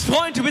powerhouse.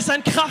 Freund, du bist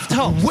ein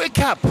Krafthaus. Wake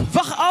up.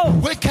 Wach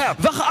auf. Wake up.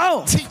 Wach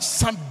auf. Teach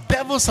some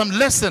devil some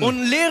lesson.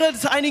 Und lehre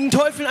einigen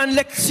Teufeln eine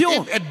Lektion.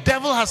 If a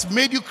devil has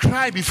made you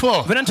cry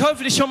before, Wenn ein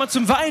Teufel dich schon mal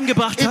zum Weinen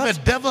gebracht if a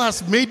hat, devil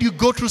has made you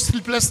go through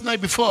sleepless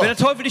night wenn before, der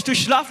Teufel dich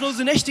durch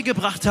schlaflose Nächte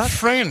gebracht hat,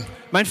 friend,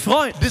 mein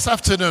Freund, this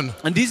afternoon,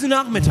 an diesem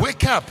Nachmittag,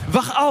 wake up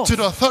wach auf to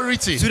the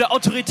authority zu der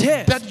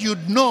Autorität, that you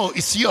know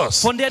is yours.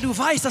 von der du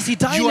weißt, dass sie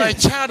You are deine a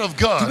ist. child of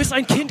Du God. bist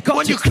ein Kind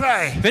When you Gottes.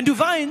 cry, Wenn du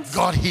weinst,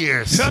 God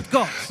hears. hört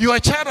Gott. You are a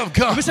child of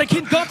Du God. bist ein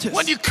Kind Gottes.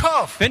 When you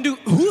cough, Wenn du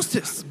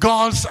hustest,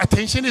 God's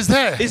attention is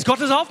there. ist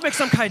Gottes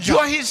Aufmerksamkeit You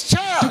da. are his Du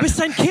child. bist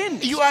sein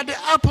Kind. You are the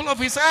apple of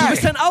his Du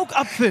bist eye. ein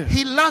Augapfel.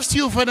 He loves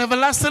you for an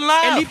everlasting Er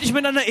life. liebt dich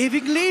mit einer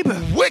ewigen Liebe.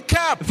 Wake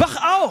up Wach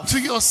auf to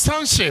your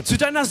sonship. zu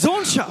deiner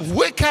Sohnschaft.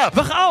 Wake up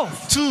Wach auf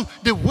to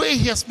the way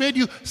he has made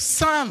you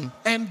son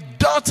and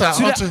daughter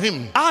zu unto der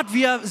him. Art,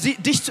 wie er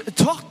dich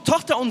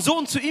Tochter und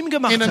Sohn zu ihm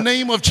gemacht In the hat.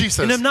 name of In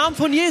Jesus. dem Namen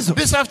von Jesus.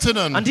 This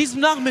afternoon, An diesem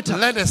Nachmittag.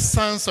 let the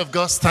sons of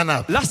God stand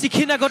up. Lass die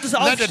Kinder Gottes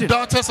Let the aufstehen.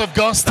 daughters of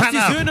God Lass stand die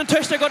up. Söhne und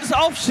Töchter Gottes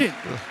aufstehen.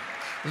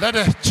 Let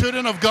the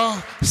children of God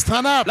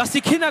stand up. Lass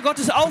die Kinder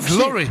Gottes aufstehen.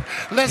 Glory.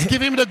 Let's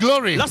give him the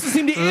glory. Lass uns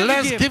ihm die Ehre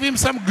Let's geben. give him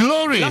some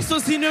glory. Lass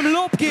uns ihm im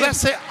Lob geben.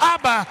 Let's say,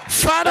 Abba, Lass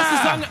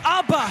uns sagen, Father.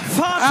 Abba,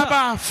 Vater.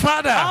 Abba,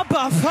 Father.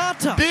 Abba,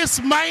 Vater.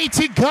 This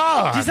mighty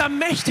God Dieser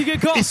mächtige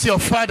Gott is your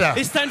Father.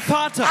 ist dein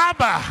Vater.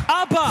 Abba,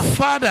 Abba,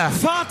 Father.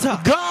 Vater.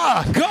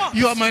 God, Gott.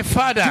 you are my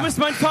Father. Du bist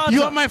mein Vater.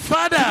 You are my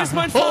Father. Du bist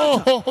mein Oh,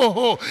 Vater. oh, oh,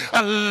 oh.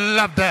 I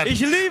love that. Ich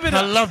liebe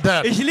I love das.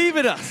 that. Ich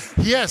liebe das.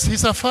 Yes,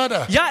 he's a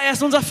Father. Ja, er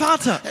ist unser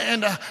Vater.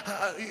 And,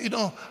 you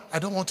know, I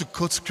don't want to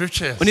quote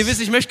scriptures. Und ihr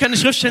wisst, ich möchte keine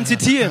Schriftstellen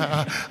zitieren.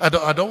 I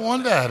don't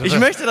want that. Ich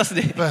möchte das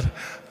nicht. But,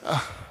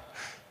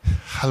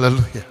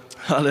 hallelujah.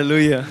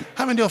 Halleluja.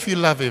 How many of you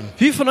love him?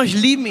 Wie viele von euch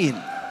lieben ihn?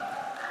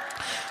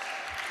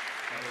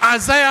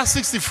 Isaiah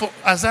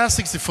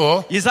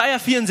 64, Jesaja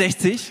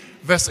 64,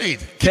 verse 8. Keep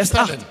Vers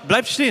standing. 8.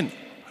 Bleibt stehen.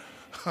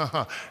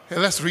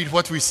 Let's read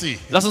what we see.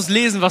 Lass uns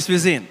lesen, was wir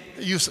sehen.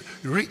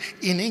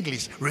 In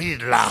English, read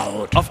it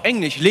loud. Auf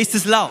Englisch, lest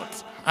es laut.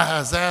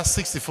 Isaiah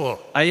 64,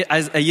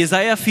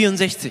 Jesaja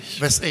 64,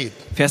 verse 8.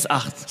 Vers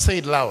 8. Say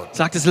it loud.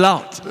 Sagt es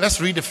laut. Let's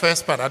read the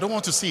first part. I don't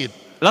want to see it.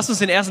 Lass uns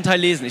den ersten Teil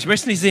lesen. Ich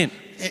möchte es nicht sehen.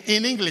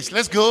 In English,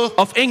 let's go.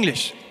 Auf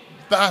Englisch.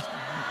 But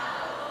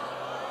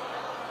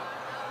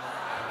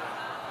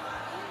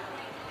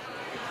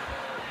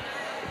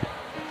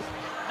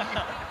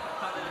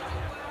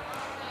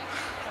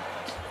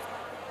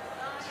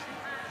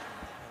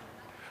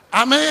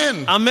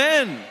Amen.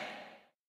 Amen.